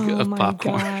bag of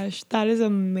popcorn. Oh my gosh, that is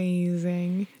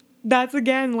amazing. That's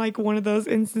again like one of those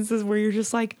instances where you're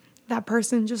just like, that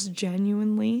person just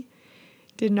genuinely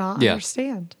did not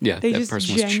understand. Yeah, they that just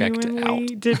person was checked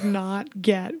genuinely out. did not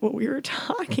get what we were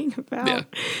talking about. Yeah.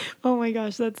 Oh my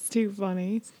gosh, that's too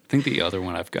funny. I think the other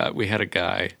one I've got, we had a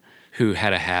guy who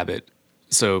had a habit.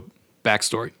 So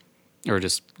backstory or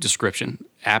just description.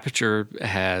 Aperture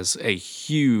has a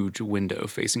huge window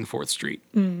facing 4th Street.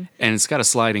 And it's got a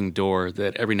sliding door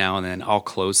that every now and then I'll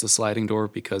close the sliding door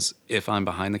because if I'm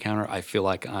behind the counter, I feel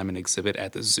like I'm an exhibit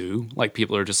at the zoo. Like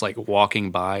people are just like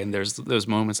walking by and there's those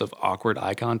moments of awkward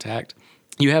eye contact.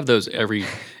 You have those every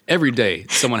day.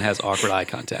 Someone has awkward eye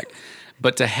contact.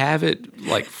 But to have it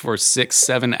like for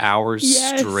 6-7 hours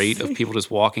straight of people just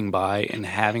walking by and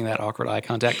having that awkward eye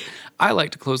contact, I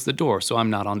like to close the door so I'm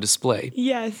not on display.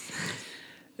 Yes.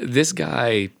 This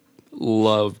guy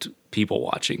loved people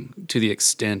watching to the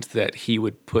extent that he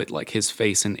would put like his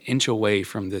face an inch away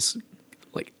from this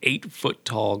like 8-foot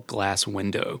tall glass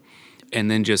window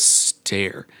and then just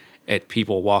stare at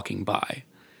people walking by.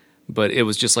 But it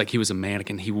was just like he was a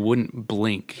mannequin. He wouldn't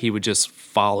blink. He would just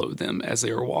follow them as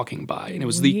they were walking by. And it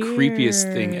was the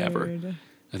creepiest thing ever. Weird.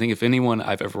 I think if anyone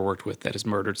I've ever worked with that has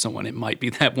murdered someone, it might be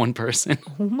that one person.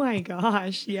 Oh my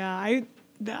gosh. Yeah. I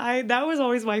that was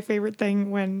always my favorite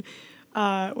thing when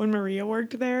when Maria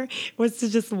worked there was to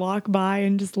just walk by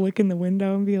and just look in the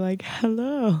window and be like,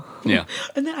 hello. Yeah.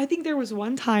 And then I think there was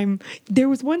one time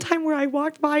where I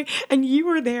walked by and you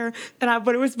were there,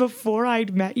 but it was before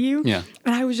I'd met you. Yeah.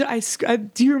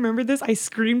 And do you remember this? I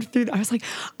screamed through. I was like,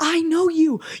 I know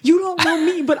you. You don't know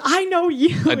me, but I know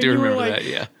you. I do remember that.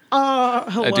 Yeah.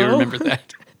 Hello. I do remember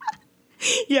that.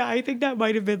 Yeah, I think that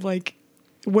might have been like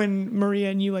when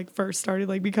Maria and you like first started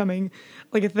like becoming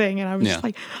like a thing, and I was just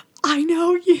like, I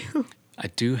know you. I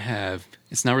do have,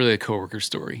 it's not really a coworker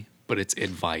story, but it's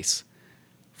advice.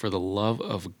 For the love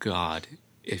of God,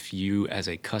 if you as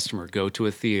a customer go to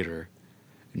a theater,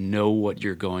 know what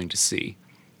you're going to see.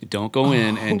 Don't go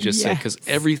in and just say, because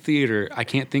every theater, I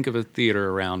can't think of a theater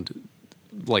around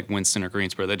like Winston or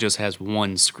Greensboro that just has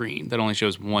one screen, that only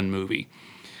shows one movie.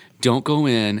 Don't go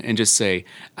in and just say,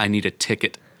 I need a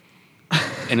ticket.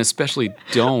 And especially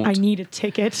I need a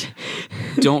ticket.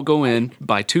 Don't go in,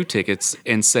 buy 2 tickets,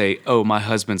 and say, oh, my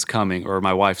husband's coming or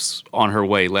my wife's on her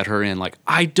way, let her in. Like,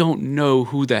 I don't know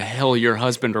who the hell your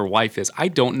husband or wife is. I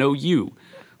don't know you.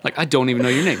 Like, I don't even know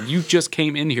your name. You just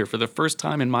came in here for the first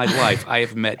time in my life. I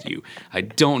have met you. I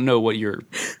don't know what your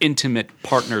intimate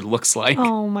partner looks like.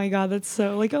 Oh my God, that's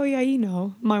so like, oh yeah, you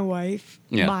know, my wife.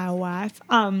 Yeah. My wife.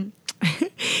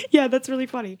 Yeah, that's really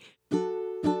funny.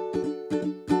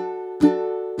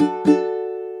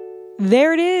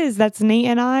 There it is. That's Nate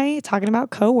and I talking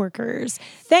about coworkers.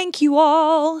 Thank you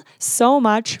all so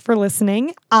much for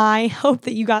listening. I hope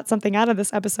that you got something out of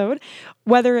this episode,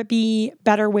 whether it be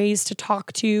better ways to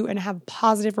talk to and have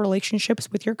positive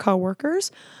relationships with your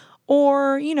coworkers,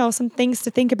 or, you know, some things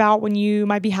to think about when you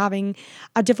might be having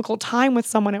a difficult time with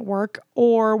someone at work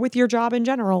or with your job in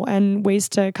general, and ways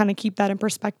to kind of keep that in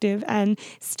perspective and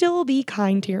still be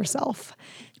kind to yourself.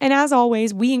 And as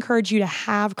always, we encourage you to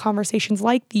have conversations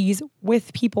like these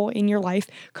with people in your life,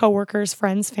 coworkers,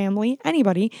 friends, family,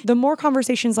 anybody. The more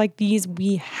conversations like these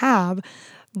we have,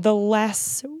 the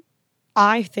less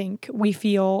I think we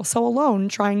feel so alone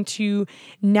trying to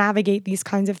navigate these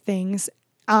kinds of things.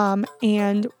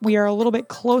 And we are a little bit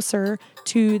closer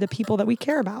to the people that we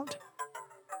care about.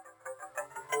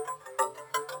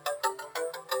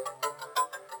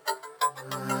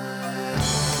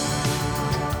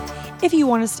 If you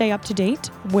want to stay up to date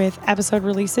with episode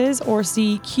releases or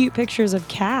see cute pictures of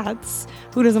cats,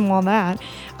 who doesn't want that?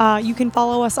 You can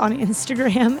follow us on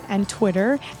Instagram and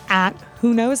Twitter at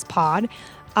Who Knows Pod.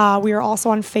 We are also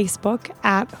on Facebook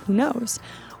at Who Knows.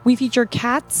 We feature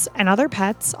cats and other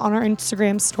pets on our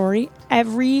Instagram story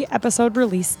every episode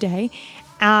release day.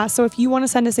 So if you want to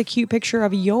send us a cute picture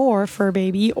of your fur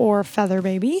baby or feather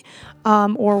baby,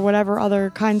 or whatever other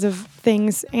kinds of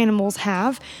things animals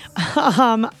have,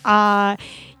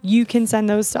 you can send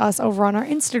those to us over on our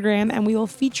Instagram, and we will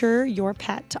feature your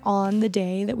pet on the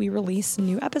day that we release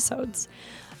new episodes.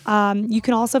 You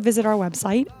can also visit our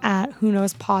website at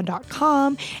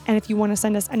whoknowspod.com. And if you want to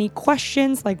send us any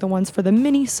questions, like the ones for the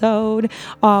mini-sode,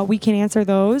 we can answer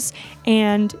those.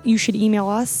 And you should email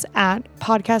us at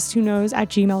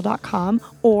podcastwhoknows@gmail.com,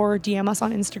 or DM us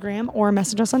on Instagram, or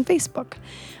message us on Facebook.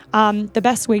 The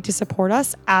best way to support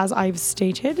us, as I've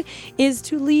stated, is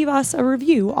to leave us a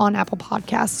review on Apple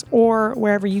Podcasts or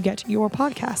wherever you get your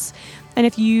podcasts. And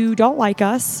if you don't like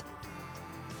us,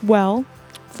 well,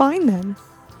 fine then.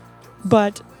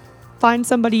 But find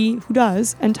somebody who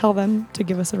does and tell them to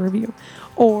give us a review.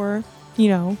 Or, you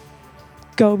know,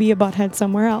 go be a butthead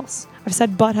somewhere else. I've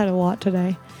said butthead a lot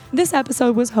today. This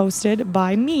episode was hosted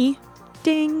by me,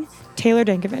 ding, Taylor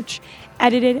Dankovich.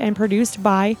 Edited and produced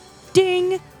by,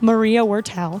 ding, Maria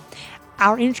Wertel.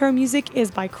 Our intro music is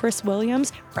by Chris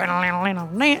Williams. And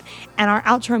our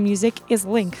outro music is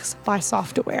Links by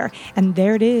Software. And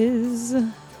there it is.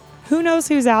 Who knows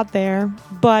who's out there,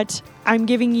 but I'm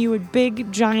giving you a big,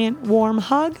 giant, warm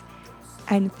hug,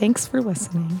 and thanks for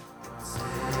listening.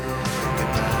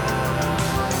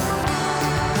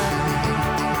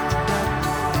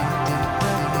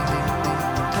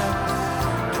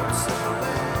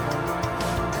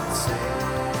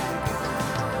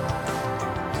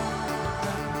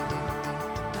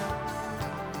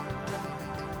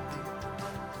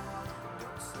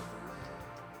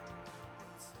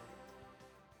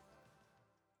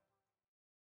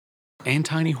 And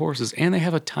tiny horses, and they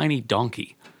have a tiny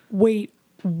donkey. Wait,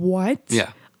 what?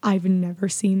 Yeah. I've never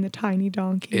seen the tiny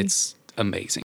donkey. It's amazing.